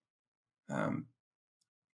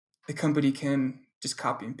 the company can just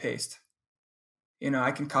copy and paste.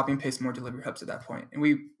 I can copy and paste more delivery hubs at that point. And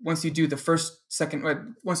once you do the first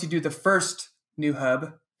new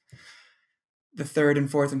hub, the third and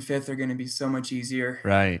fourth and fifth are going to be so much easier.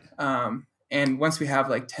 Right. And once we have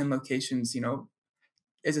like 10 locations,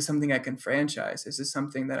 is this something I can franchise? Is this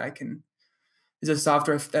something that is a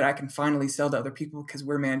software that I can finally sell to other people because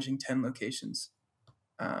we're managing 10 locations?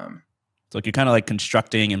 So you're kind of like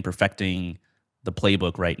constructing and perfecting the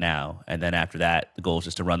playbook right now. And then after that, the goal is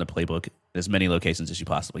just to run the playbook as many locations as you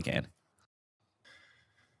possibly can.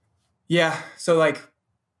 Yeah. So like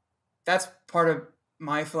that's part of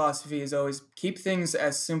my philosophy is always keep things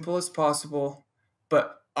as simple as possible,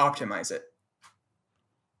 but optimize it.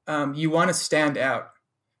 You want to stand out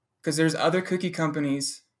because there's other cookie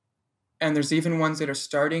companies, and there's even ones that are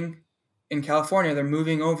starting in California. They're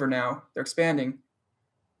moving over now. They're expanding.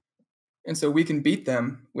 And so we can beat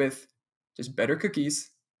them with just better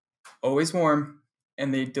cookies, always warm,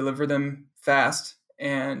 and they deliver them fast.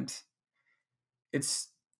 And that's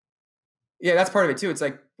part of it too. It's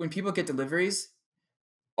like when people get deliveries,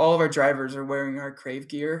 all of our drivers are wearing our Crave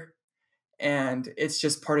gear, and it's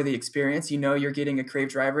just part of the experience. You're getting a Crave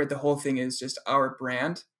driver. The whole thing is just our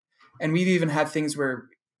brand. And we've even had things where,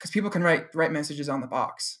 because people can write messages on the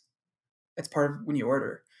box. That's part of when you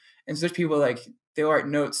order. And so there's people like, they'll write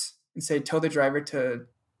notes and say, tell the driver to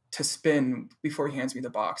spin before he hands me the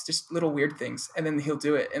box. Just little weird things. And then he'll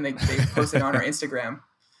do it. And they post it on our Instagram.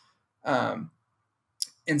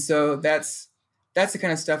 And so that's the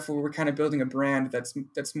kind of stuff where we're kind of building a brand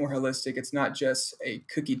that's more holistic. It's not just a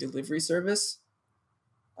cookie delivery service.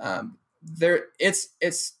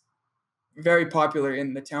 It's very popular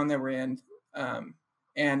in the town that we're in,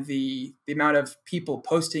 and the amount of people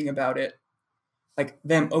posting about it, like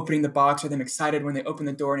them opening the box or them excited when they open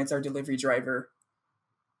the door and it's our delivery driver.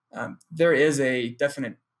 There is a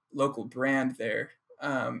definite local brand there,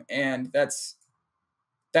 and that's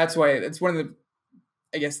why it's one of the,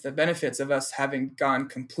 I guess, the benefits of us having gone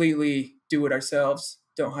completely do it ourselves,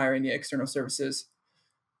 don't hire any external services.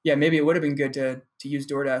 Yeah, maybe it would have been good to use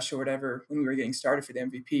DoorDash or whatever when we were getting started for the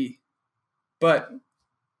MVP. But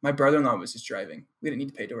my brother-in-law was just driving. We didn't need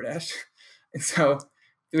to pay DoorDash. And so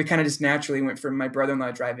we kind of just naturally went from my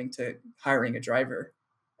brother-in-law driving to hiring a driver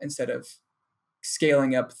instead of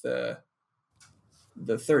scaling up the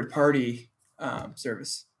third-party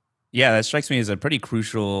service. Yeah, that strikes me as a pretty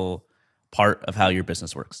crucial part of how your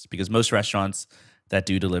business works, because most restaurants that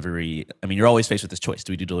do delivery, I mean, you're always faced with this choice.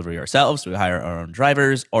 Do we do delivery ourselves? Do we hire our own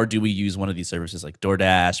drivers? Or do we use one of these services like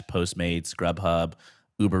DoorDash, Postmates, Grubhub,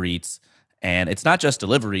 Uber Eats? And it's not just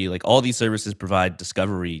delivery. Like, all these services provide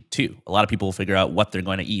discovery too. A lot of people figure out what they're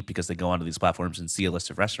going to eat because they go onto these platforms and see a list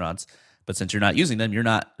of restaurants. But since you're not using them, you're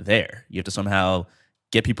not there. You have to somehow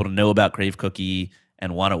get people to know about Crave Cookie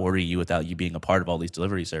and want to order you without you being a part of all these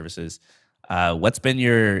delivery services. What's been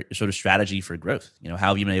your sort of strategy for growth? You know, how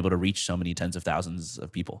have you been able to reach so many tens of thousands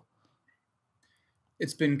of people?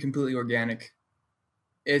 It's been completely organic.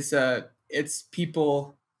 It's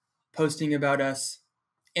people posting about us,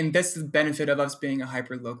 and that's the benefit of us being a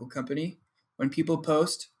hyper local company. When people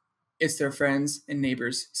post, it's their friends and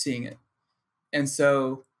neighbors seeing it, and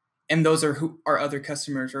so, and those are who our other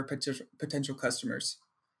customers or potential customers.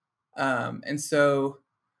 And so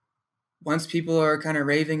once people are kind of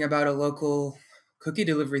raving about a local cookie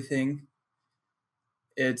delivery thing,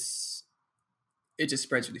 it's it just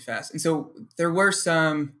spreads really fast. And so there were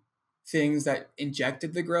some things that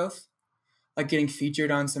injected the growth, like getting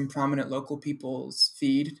featured on some prominent local people's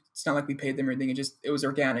feed. It's not like we paid them or anything. It was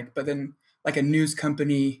organic. But then like a news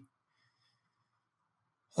company,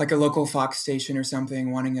 like a local Fox station or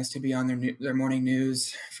something, wanting us to be on their morning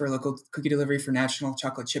news for local cookie delivery for National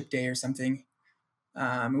Chocolate Chip Day or something.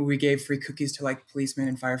 We gave free cookies to like policemen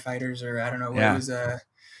and firefighters, or I don't know what it Yeah. was.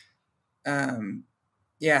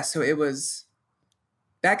 Yeah, so it was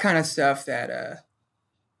that kind of stuff that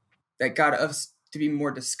got us to be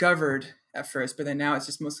more discovered at first, but then now it's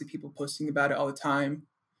just mostly people posting about it all the time,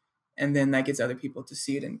 and then that gets other people to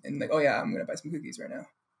see it and like, oh yeah, I'm gonna buy some cookies right now.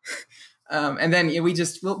 And then yeah,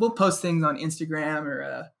 we'll post things on Instagram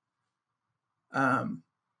or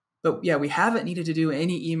but yeah, we haven't needed to do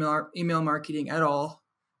any email marketing at all.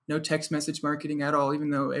 No text message marketing at all,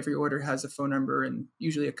 even though every order has a phone number and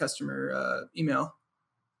usually a customer email.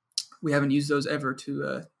 We haven't used those ever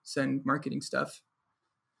to send marketing stuff.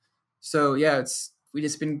 So yeah, we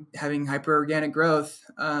just been having hyper organic growth,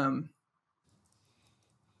 and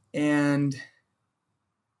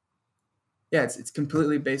yeah, it's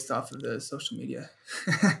completely based off of the social media.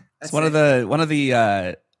 It's That's it. one of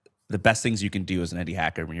the best things you can do as an indie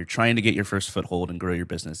hacker when you're trying to get your first foothold and grow your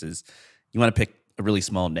business is you want to pick a really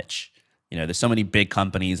small niche. You know, there's so many big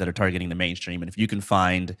companies that are targeting the mainstream, and if you can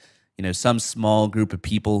find, you know, some small group of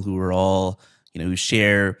people who are all, you know, who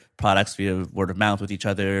share products via word of mouth with each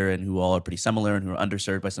other and who all are pretty similar and who are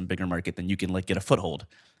underserved by some bigger market, then you can like get a foothold.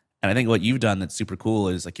 And I think what you've done that's super cool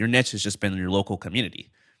is like your niche has just been your local community.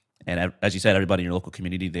 And as you said, everybody in your local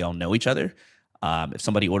community, they all know each other. If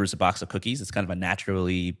somebody orders a box of cookies, it's kind of a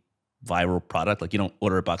naturally viral product. Like you don't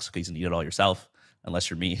order a box of cookies and eat it all yourself, unless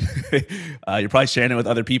you're me. You're probably sharing it with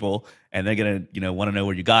other people, and they're gonna, you know, want to know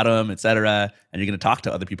where you got them, et cetera. And you're gonna talk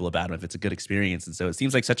to other people about them if it's a good experience. And so it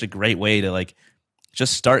seems like such a great way to like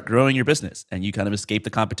just start growing your business, and you kind of escape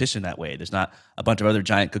the competition that way. There's not a bunch of other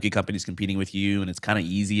giant cookie companies competing with you, and it's kind of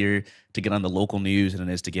easier to get on the local news than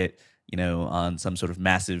it is to get, you know, on some sort of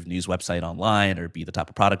massive news website online or be the top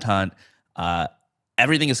of product hunt.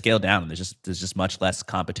 Everything is scaled down, and there's just much less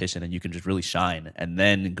competition, and you can just really shine and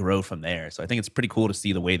then grow from there. So I think it's pretty cool to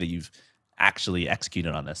see the way that you've actually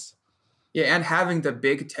executed on this. Yeah, and having the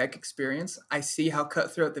big tech experience, I see how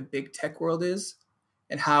cutthroat the big tech world is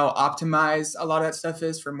and how optimized a lot of that stuff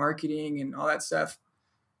is for marketing and all that stuff.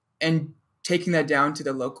 And taking that down to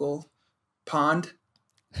the local pond,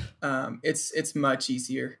 it's much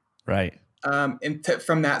easier. Right. And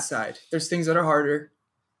from that side, there's things that are harder,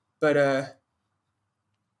 but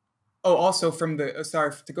also from the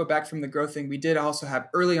sorry to go back from the growth thing, we did also have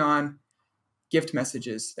early on gift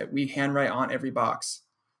messages that we handwrite on every box,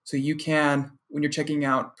 so you can, when you're checking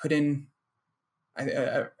out, put in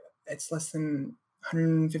it's less than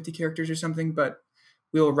 150 characters or something, but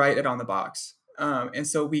we'll write it on the box, and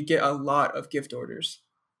so we get a lot of gift orders.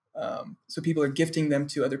 So people are gifting them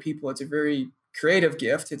to other people. It's a very creative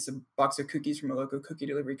gift. It's a box of cookies from a local cookie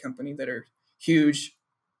delivery company that are huge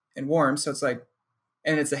and warm. So it's like,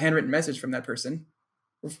 and it's a handwritten message from that person.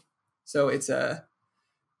 So it's a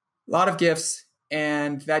lot of gifts,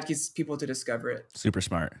 and that gets people to discover it. Super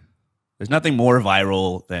smart. There's nothing more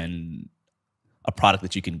viral than a product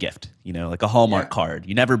that you can gift, you know, like a Hallmark card.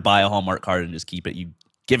 You never buy a Hallmark card and just keep it. You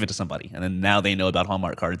give it to somebody, and then now they know about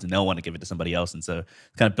Hallmark cards and they'll want to give it to somebody else. And so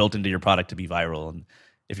it's kind of built into your product to be viral. And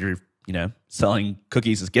if you're, you know, selling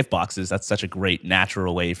cookies as gift boxes, that's such a great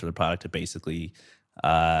natural way for the product to basically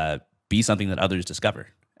be something that others discover.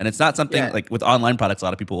 And it's not something like with online products, a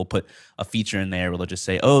lot of people will put a feature in there where they'll just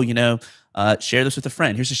say, oh, you know, share this with a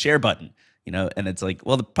friend. Here's a share button, you know, and it's like,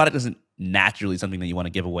 well, the product isn't naturally something that you want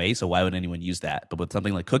to give away. So why would anyone use that? But with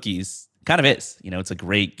something like cookies, kind of is, you know, it's a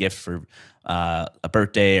great gift for a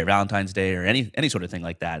birthday or Valentine's Day or any sort of thing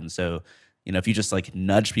like that. And so, you know, if you just like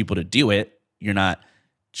nudge people to do it, you're not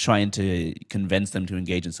trying to convince them to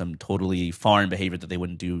engage in some totally foreign behavior that they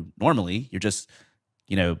wouldn't do normally. You're just,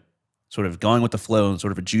 you know, sort of going with the flow and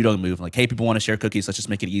sort of a judo move. Like, hey, people want to share cookies. Let's just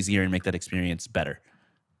make it easier and make that experience better.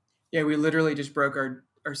 Yeah, we literally just broke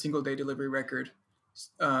our single day delivery record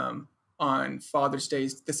on on Father's Day,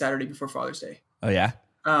 the Saturday before Father's Day. Oh yeah.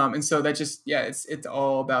 And so that just, yeah, it's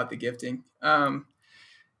all about the gifting.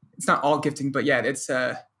 It's not all gifting, but yeah, it's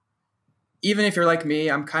even if you're like me,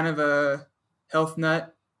 I'm kind of a health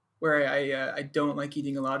nut where I don't like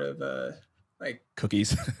eating a lot of like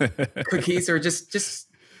Cookies. cookies or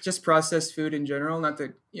just processed food in general. Not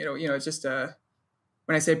that it's just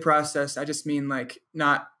when I say processed, I just mean like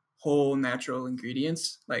not whole natural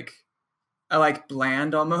ingredients. Like I like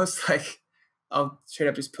bland almost. Like I'll straight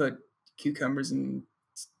up just put cucumbers and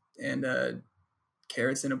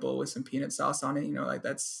carrots in a bowl with some peanut sauce on it. Like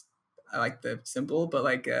I like the simple, but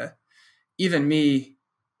like even me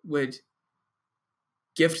would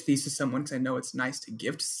gift these to someone because I know it's nice to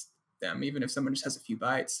gift them, even if someone just has a few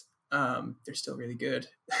bites. They're still really good.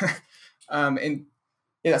 And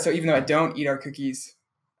yeah, so even though I don't eat our cookies,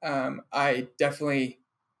 I definitely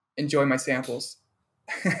enjoy my samples.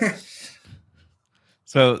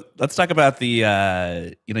 So let's talk about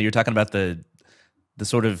the you're talking about the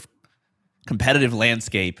sort of competitive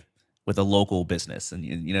landscape with a local business,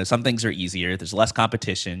 and some things are easier. There's less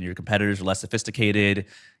competition. Your competitors are less sophisticated.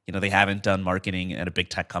 They haven't done marketing at a big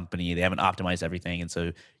tech company. They haven't optimized everything, and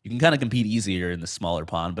so you can kind of compete easier in the smaller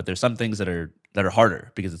pond. But there's some things that are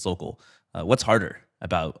harder because it's local. What's harder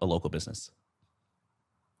about a local business?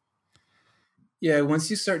 Yeah, once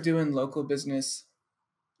you start doing local business,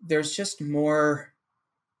 there's just more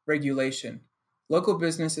regulation. Local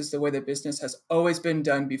business is the way that business has always been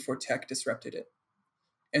done before tech disrupted it.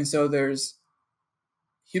 And so there's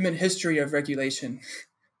human history of regulation,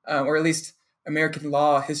 or at least American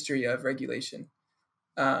law history of regulation.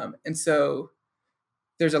 And so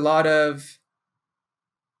there's a lot of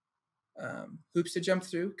hoops to jump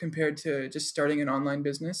through compared to just starting an online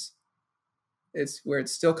business. It's where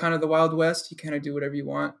it's still kind of the Wild West. You kind of do whatever you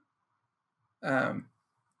want.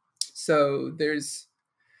 So there's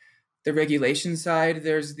the regulation side.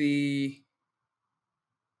 There's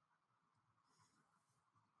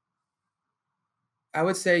I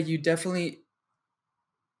would say you definitely,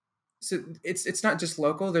 so it's not just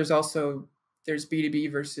local. There's B2B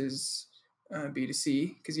versus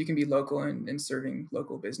B2C, because you can be local and serving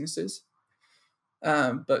local businesses.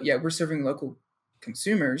 But yeah, we're serving local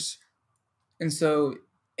consumers. And so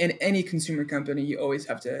in any consumer company, you always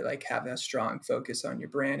have to like have that strong focus on your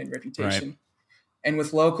brand and reputation. Right. And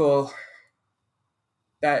with local,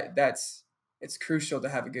 it's crucial to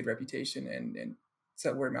have a good reputation and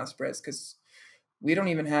so word of mouth spreads, because we don't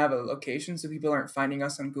even have a location, so people aren't finding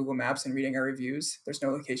us on Google Maps and reading our reviews. There's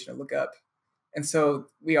no location to look up. And so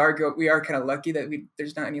we are kind of lucky that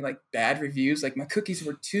there's not any like bad reviews. Like my cookies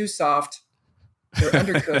were too soft, they're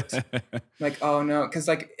undercooked. Like, oh no, because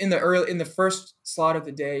like in the first slot of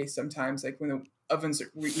the day, sometimes like when the ovens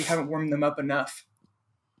we haven't warmed them up enough.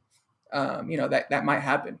 That might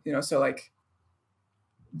happen. So like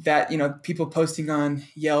that, people posting on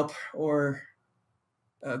Yelp or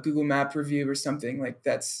Google Map review or something like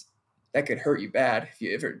that could hurt you bad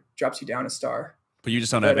if it drops you down a star. But you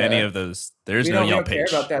just don't have any of those. There's no Yelp page. We don't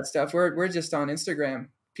care about that stuff. We're just on Instagram.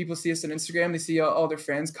 People see us on Instagram. They see all their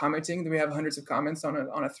friends commenting. Then we have hundreds of comments on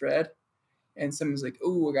a thread, and someone's like,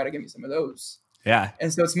 "Oh, I gotta give me some of those." Yeah.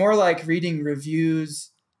 And so it's more like reading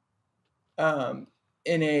reviews,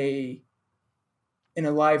 in a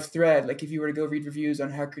live thread. Like if you were to go read reviews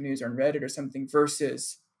on Hacker News or on Reddit or something,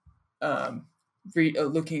 versus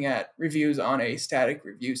looking at reviews on a static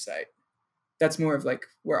review site. That's more of like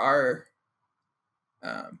where our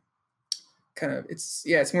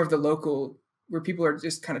it's more of the local, where people are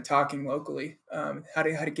just kind of talking locally, how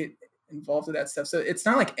to get involved with that stuff. So it's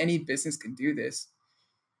not like any business can do this.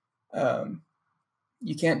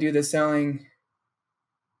 You can't do the selling.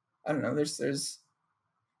 I don't know. There's a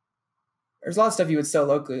lot of stuff you would sell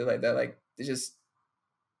locally like that. Like it's just,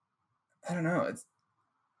 I don't know. It's,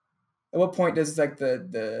 at what point does like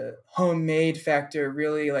the homemade factor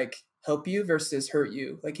really like help you versus hurt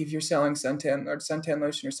you? Like if you're selling suntan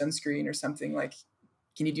lotion or sunscreen or something, like,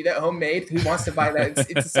 can you do that homemade? Who wants to buy that?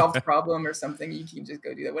 It's a solved problem or something. You can just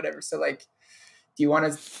go do that, whatever. So like, do you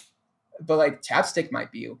want to, but like chapstick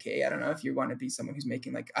might be okay. I don't know if you want to be someone who's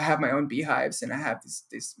making, like, I have my own beehives and I have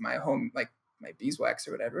this my home, like my beeswax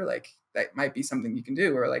or whatever. Like that might be something you can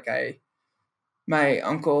do. Or like my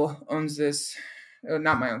uncle owns this,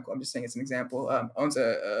 not my uncle, I'm just saying it's an example, owns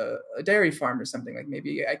a dairy farm or something. Like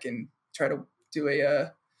maybe I can try to do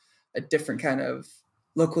a different kind of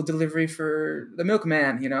local delivery for the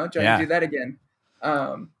milkman, try to do that again.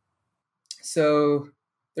 So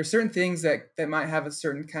there's certain things that might have a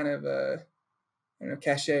certain kind of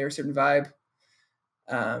cachet or certain vibe,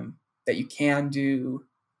 that you can do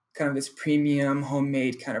kind of this premium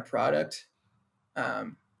homemade kind of product.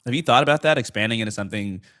 Have you thought about that, expanding into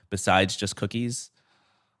something besides just cookies?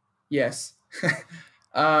 Yes.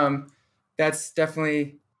 um, that's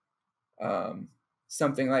definitely um,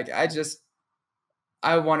 something like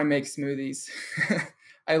I want to make smoothies.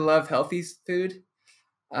 I love healthy food.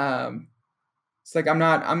 Um, it's like I'm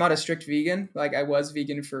not a strict vegan. Like I was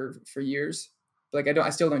vegan for years. Like I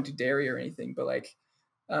still don't do dairy or anything, but like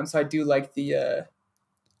so I do like the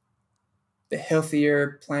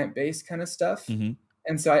healthier plant-based kind of stuff. Hmm.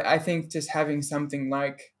 And so I think just having something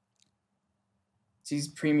like these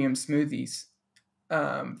premium smoothies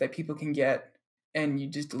that people can get and you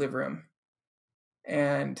just deliver them.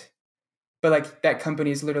 And but like that company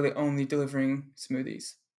is literally only delivering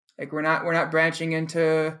smoothies. Like we're not branching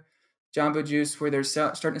into Jamba Juice where they're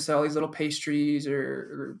starting to sell these little pastries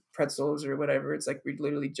or pretzels or whatever. It's like we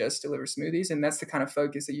literally just deliver smoothies, and that's the kind of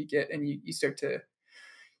focus that you get, and you start to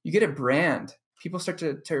you get a brand. People start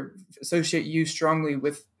to associate you strongly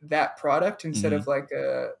with that product instead Hmm. of like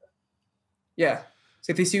yeah.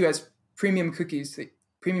 So if they see you as premium cookies,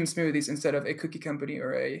 premium smoothies instead of a cookie company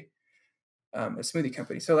or a smoothie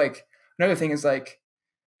company. So like another thing is like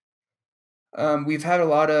we've had a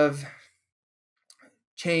lot of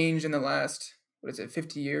change in the last, what is it,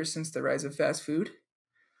 50 years since the rise of fast food.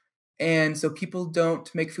 And so people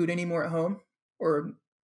don't make food anymore at home or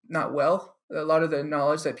not well. A lot of the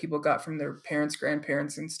knowledge that people got from their parents,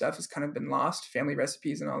 grandparents, and stuff has kind of been lost, family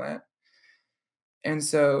recipes and all that. And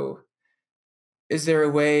so, is there a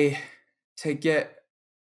way to get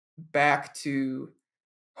back to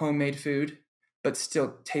homemade food, but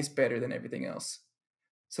still taste better than everything else?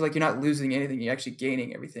 So, like, you're not losing anything, you're actually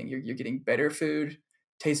gaining everything. You're getting better food,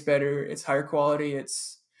 tastes better, it's higher quality,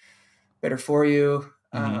 it's better for you.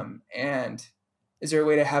 Hmm. And is there a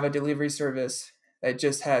way to have a delivery service that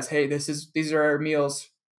just has, hey, these are our meals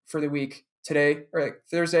for the week today, or like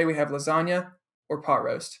Thursday we have lasagna or pot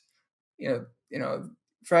roast.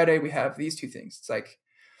 Friday we have these two things. It's like,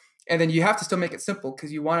 and then you have to still make it simple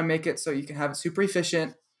because you want to make it so you can have it super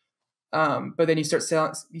efficient. But then you start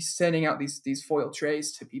sending out these foil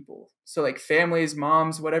trays to people. So like families,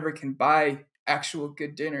 moms, whatever can buy actual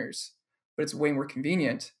good dinners, but it's way more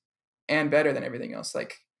convenient and better than everything else.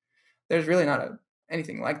 Like there's really not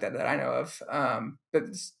anything like that I know of. But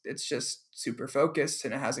it's just super focused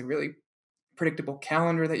and it has a really predictable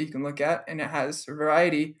calendar that you can look at and it has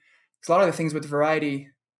variety. Because a lot of the things with variety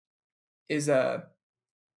is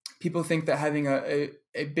people think that having a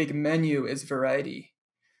big menu is variety.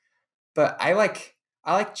 But I like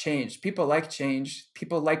change. People like change.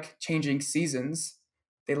 People like changing seasons.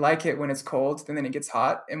 They like it when it's cold, and then it gets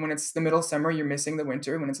hot. And when it's the middle of summer, you're missing the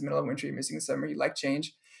winter. When it's the middle of winter, you're missing the summer. You like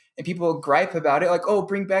change. And people gripe about it, like, oh,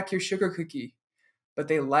 bring back your sugar cookie. But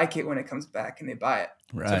they like it when it comes back and they buy it.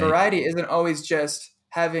 So Right. variety isn't always just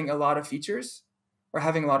having a lot of features or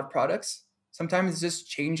having a lot of products. Sometimes it's just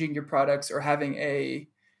changing your products or having a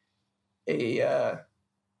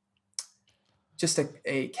just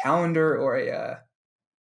a calendar or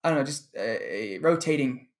I don't know, just a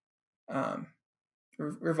rotating, um,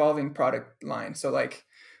 revolving product line. So like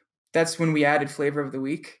that's when we added flavor of the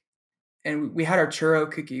week, and we had our churro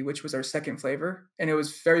cookie, which was our second flavor, and it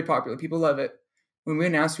was very popular. People love it. When we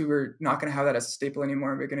announced we were not going to have that as a staple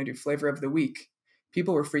anymore, and we are going to do flavor of the week,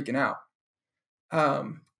 people were freaking out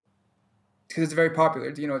because it's very popular.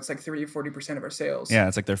 It's like 30 or 40% of our sales. Yeah,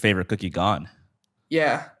 it's like their favorite cookie gone.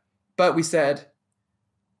 Yeah, but we said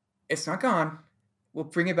it's not gone. We'll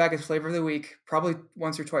bring it back as flavor of the week, probably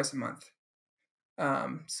once or twice a month.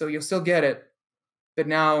 So you'll still get it, but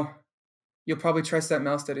now you'll probably trust that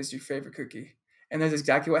mouse that is your favorite cookie. And that's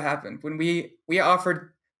exactly what happened. When we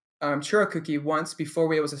offered churro cookie once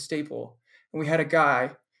before it was a staple, and we had a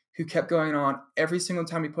guy who kept going on every single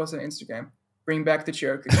time he posted on Instagram, bring back the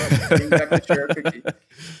churro cookie, bring back the churro cookie.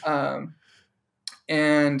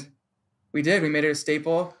 And we did. We made it a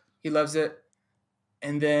staple. He loves it.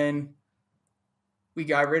 And then we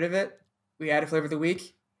got rid of it. We added flavor of the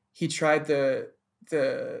week. He tried the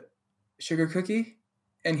sugar cookie,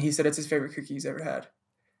 and he said it's his favorite cookie he's ever had.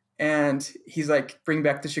 And he's like, bring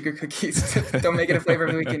back the sugar cookies. Don't make it a flavor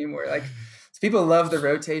of the week anymore. Like, so people love the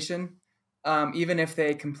rotation, even if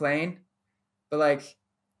they complain. But like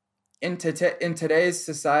in today's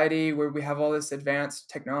society where we have all this advanced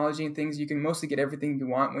technology and things, you can mostly get everything you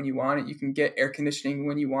want when you want it. You can get air conditioning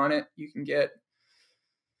when you want it. You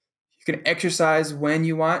can exercise when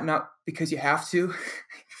you want, not because you have to.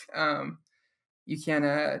 You can.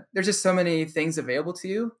 There's just so many things available to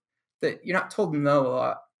you that you're not told no a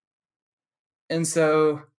lot. And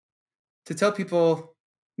so to tell people,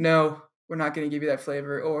 no, we're not going to give you that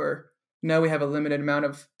flavor, or no, we have a limited amount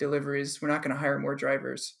of deliveries, we're not going to hire more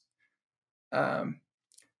drivers. Um,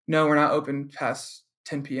 no, we're not open past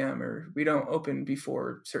 10 p.m. or we don't open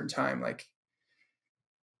before a certain time. Like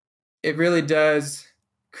it really does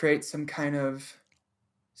create some kind of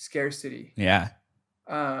scarcity Yeah.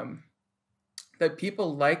 um, that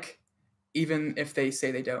people like, even if they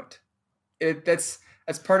say they don't. That's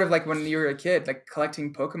part of like when you were a kid, like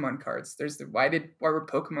collecting Pokemon cards. Why were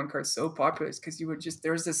Pokemon cards so popular? It's because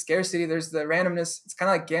there's the scarcity, there's the randomness. It's kind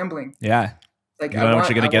of like gambling. Yeah. Like You don't know what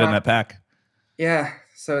you're going to get in that pack. Yeah.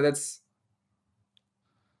 So that's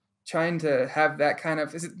trying to have that kind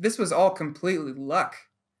of, this was all completely luck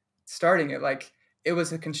starting it. Like it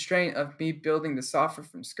was a constraint of me building the software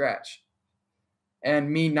from scratch and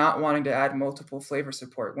me not wanting to add multiple flavor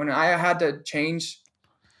support. When I had to change,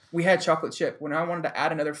 we had chocolate chip. When I wanted to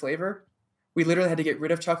add another flavor, we literally had to get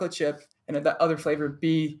rid of chocolate chip and that other flavor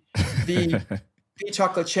be the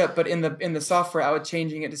chocolate chip. But in the software, I would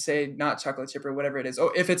changing it to say not chocolate chip or whatever it is.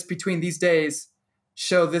 Oh, if it's between these days,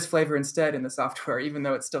 show this flavor instead in the software, even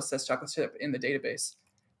though it still says chocolate chip in the database.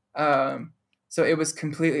 So it was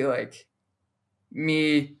completely like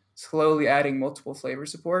me slowly adding multiple flavor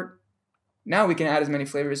support. Now we can add as many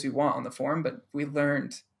flavors as we want on the form, but we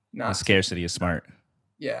learned not. The scarcity is smart.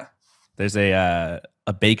 Yeah. There's a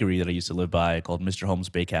bakery that I used to live by called Mr. Holmes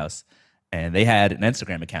Bakehouse, and they had an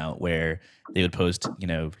Instagram account where they would post,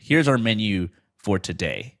 here's our menu for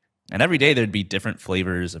today. And every day there'd be different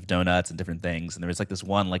flavors of donuts and different things. And there was like this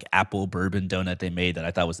one like apple bourbon donut they made that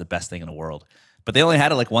I thought was the best thing in the world. But they only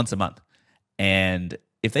had it like once a month. And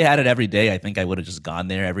if they had it every day, I think I would have just gone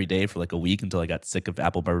there every day for like a week until I got sick of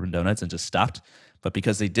apple bourbon donuts and just stopped. But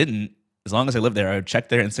because they didn't, as long as I lived there, I would check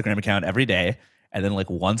their Instagram account every day. And then like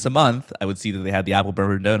once a month, I would see that they had the apple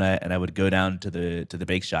bourbon donut, and I would go down to the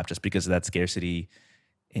bake shop just because of that scarcity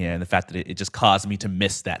and the fact that it just caused me to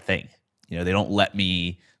miss that thing. They don't let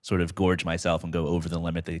me sort of gorge myself and go over the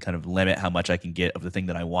limit. They kind of limit how much I can get of the thing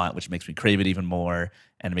that I want, which makes me crave it even more,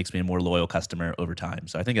 and it makes me a more loyal customer over time.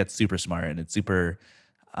 So I think that's super smart, and it's super,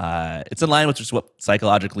 it's in line with just what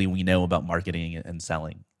psychologically we know about marketing and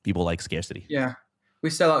selling. People like scarcity. Yeah, we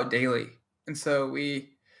sell out daily, and so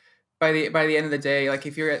by the end of the day, like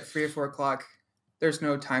if you're at 3 or 4 o'clock, there's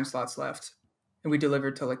no time slots left, and we deliver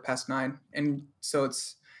till like past 9, and so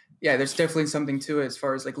there's definitely something to it as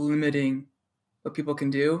far as like limiting what people can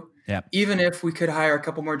do. Yeah. Even if we could hire a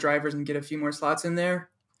couple more drivers and get a few more slots in there,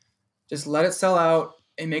 just let it sell out.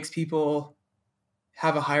 It makes people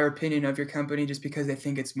have a higher opinion of your company just because they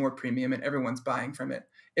think it's more premium and everyone's buying from it.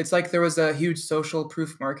 It's like there was a huge social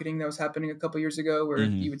proof marketing that was happening a couple years ago where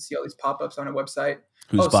you would see all these pop-ups on a website.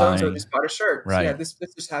 Who's buying? So-and-so just bought a shirt. Right. So yeah, this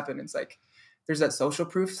just happened. It's like there's that social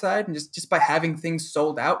proof side, and just by having things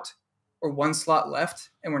sold out or one slot left,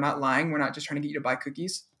 and we're not lying, we're not just trying to get you to buy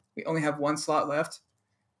cookies. We only have one slot left.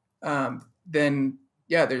 Then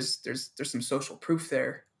yeah, there's some social proof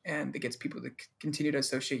there, and it gets people to continue to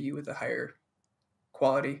associate you with a higher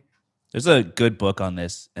quality. There's a good book on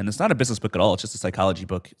this, and it's not a business book at all. It's just a psychology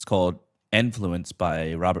book. It's called Influence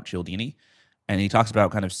by Robert Cialdini. And he talks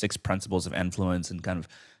about kind of 6 principles of influence and kind of,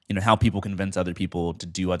 how people convince other people to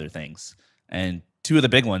do other things. And 2 of the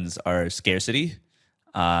big ones are scarcity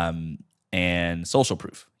and social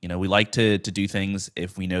proof. We like to do things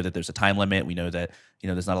if we know that there's a time limit. We know that,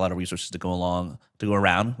 there's not a lot of resources to go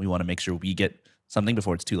around. We want to make sure we get something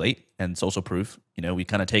before it's too late. And social proof, we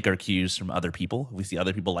kind of take our cues from other people. We see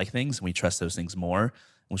other people like things, and we trust those things more.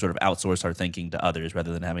 We sort of outsource our thinking to others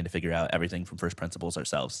rather than having to figure out everything from first principles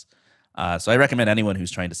ourselves. So I recommend anyone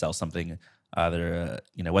who's trying to sell something, whether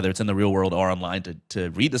it's in the real world or online, to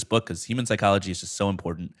read this book, because human psychology is just so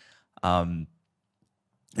important. And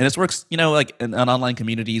this works, like in online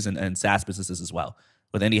communities and SaaS businesses as well.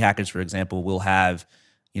 With indie hackers, for example, we'll have,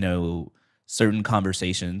 certain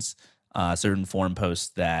conversations, certain forum posts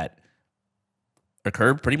that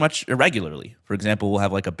occur pretty much irregularly. For example, we'll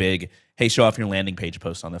have like a big, hey, show off your landing page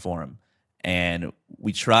post on the forum. And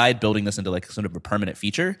we tried building this into like sort of a permanent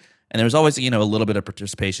feature. And there was always, a little bit of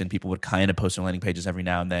participation. People would kind of post their landing pages every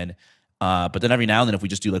now and then. But then every now and then, if we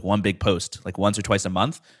just do like one big post, like once or twice a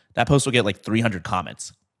month, that post will get like 300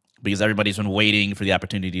 comments because everybody's been waiting for the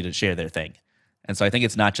opportunity to share their thing. And so I think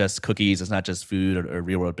it's not just cookies, it's not just food or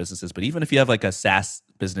real world businesses, but even if you have like a SaaS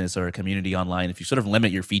business or a community online, if you sort of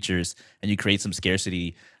limit your features and you create some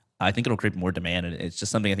scarcity, I think it'll create more demand. And it's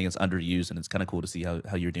just something I think that's underused, and it's kind of cool to see how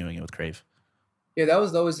you're doing it with Crave. Yeah, that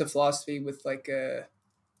was always the philosophy with like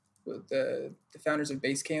with the founders of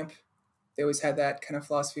Basecamp. They always had that kind of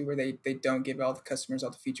philosophy where they don't give all the customers all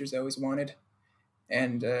the features they always wanted.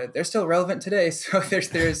 And they're still relevant today. So they're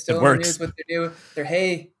still in the news with their new, their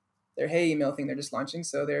Hey email thing they're just launching.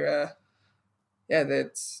 So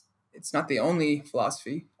it's not the only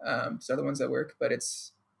philosophy. There's other ones that work, but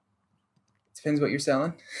it's Depends what you're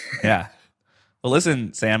selling. Yeah. Well,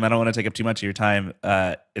 listen, Sam, I don't want to take up too much of your time.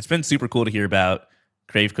 It's been super cool to hear about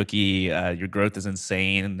Crave Cookie. Your growth is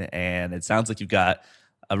insane, and it sounds like you've got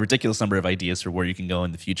a ridiculous number of ideas for where you can go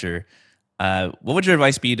in the future. What would your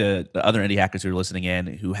advice be to the other indie hackers who are listening in,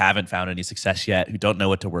 who haven't found any success yet, who don't know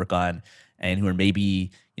what to work on, and who are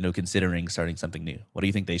maybe considering starting something new? What do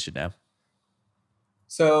you think they should know?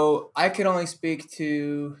 So I could only speak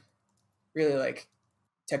to really like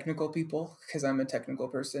technical people because I'm a technical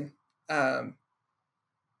person. Um,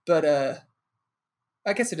 but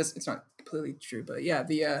I guess it's not completely true, but yeah,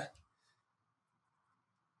 the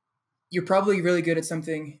you're probably really good at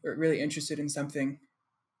something or really interested in something,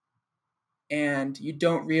 and you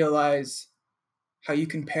don't realize how you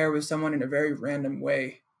can pair with someone in a very random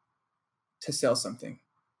way to sell something.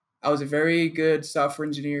 I was a very good software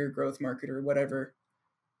engineer, growth marketer, whatever,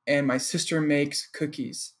 and my sister makes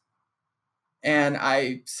cookies, and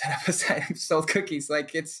I set up a site and sold cookies.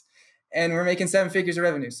 Like and we're making 7 figures of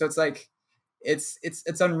revenue. So it's like, it's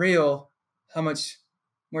unreal how much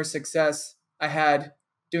more success I had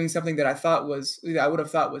doing something that I would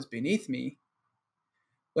have thought was beneath me.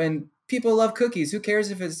 When people love cookies, who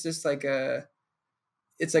cares if it's just like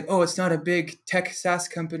it's like, oh, it's not a big tech SaaS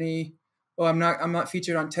company. Oh, I'm not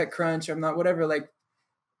featured on TechCrunch. I'm not whatever. Like,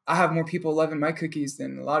 I have more people loving my cookies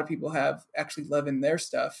than a lot of people have actually loving their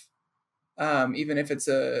stuff. Even if it's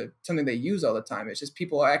something they use all the time, it's just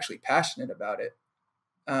people are actually passionate about it.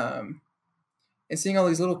 Um, and seeing all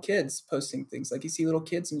these little kids posting things, like you see little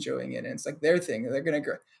kids enjoying it, and it's like their thing. They're gonna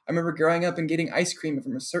grow. I remember growing up and getting ice cream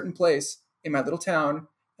from a certain place in my little town,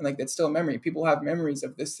 and like that's still a memory. People have memories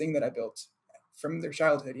of this thing that I built from their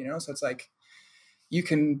childhood, So it's like you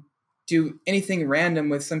can do anything random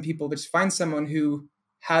with some people, but just find someone who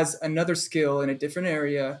has another skill in a different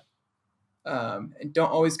area, and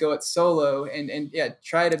don't always go it solo, and yeah,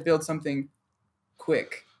 try to build something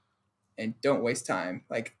quick and don't waste time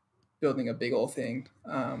like building a big old thing.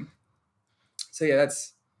 So yeah,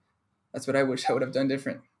 that's what I wish I would have done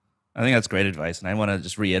different. I think that's great advice, and I want to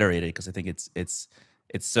just reiterate it because I think it's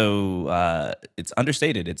so it's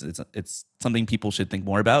understated. It's something people should think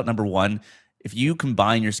more about. Number one, if you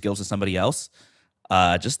combine your skills with somebody else,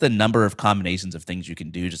 just the number of combinations of things you can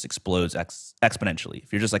do just explodes exponentially.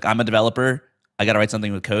 If you're just like, I'm a developer, I got to write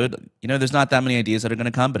something with code, there's not that many ideas that are going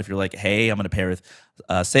to come. But if you're like, hey, I'm going to pair with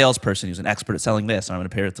a salesperson who's an expert at selling this, or I'm going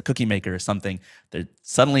to pair with a cookie maker or something,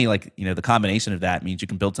 suddenly, like, the combination of that means you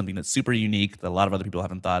can build something that's super unique that a lot of other people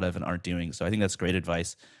haven't thought of and aren't doing. So I think that's great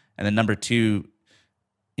advice. And then number two,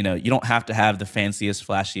 you don't have to have the fanciest,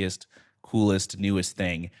 flashiest, coolest, newest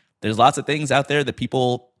thing. There's lots of things out there that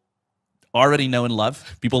people already know and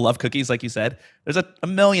love. People love cookies, like you said. There's a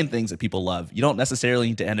million things that people love. You don't necessarily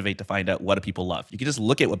need to innovate to find out what do people love. You can just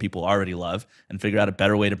look at what people already love and figure out a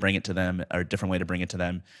better way to bring it to them, or a different way to bring it to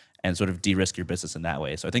them, and sort of de-risk your business in that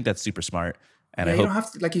way. So I think that's super smart. And Yeah, I you hope, don't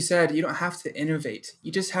have to, like you said, you don't have to innovate.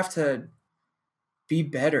 You just have to be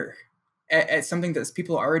better at something that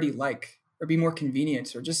people already like, or be more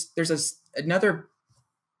convenient, or just another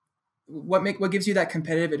what gives you that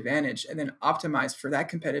competitive advantage, and then optimize for that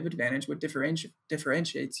competitive advantage. What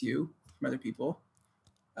differentiates you from other people,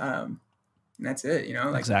 and that's it.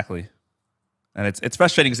 Like, exactly. And it's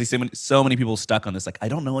frustrating because you see so many people stuck on this, like, I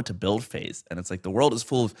don't know what to build phase. And it's like the world is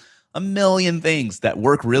full of a million things that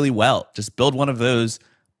work really well. Just build one of those,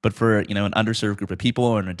 but for an underserved group of people,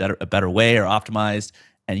 or in a better way, or optimized.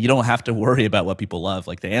 And you don't have to worry about what people love.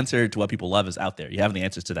 Like, the answer to what people love is out there. You have the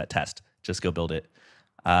answers to that test. Just go build it.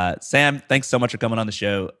 Sam, thanks so much for coming on the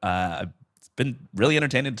show. It's been really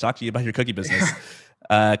entertaining to talk to you about your cookie business.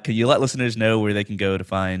 Can you let listeners know where they can go to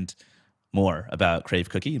find more about Crave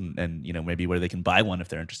Cookie, and maybe where they can buy one if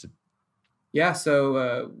they're interested? Yeah,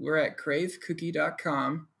 so we're at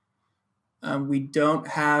cravecookie.com. We don't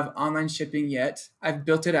have online shipping yet. I've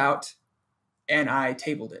built it out and I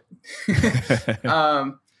tabled it.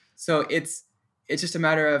 So it's just a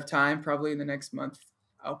matter of time. Probably in the next month,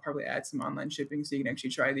 I'll probably add some online shipping so you can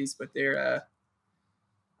actually try these. But they're,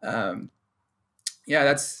 yeah,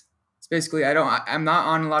 that's it's basically. I'm not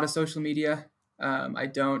on a lot of social media. I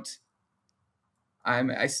don't. I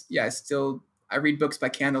read books by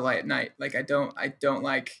candlelight at night. Like, I don't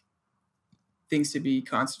like things to be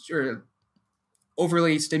constant or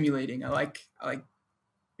overly stimulating. I like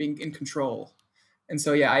being in control. And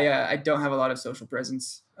so, yeah, I don't have a lot of social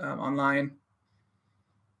presence online.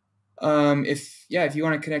 If you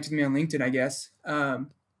want to connect with me on LinkedIn, I guess,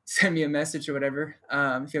 send me a message or whatever.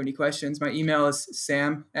 If you have any questions, my email is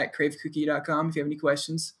sam@cravecookie.com. If you have any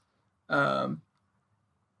questions,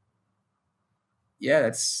 yeah,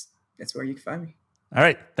 that's where you can find me. All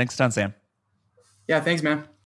right. Thanks a ton, Sam. Yeah, thanks, man.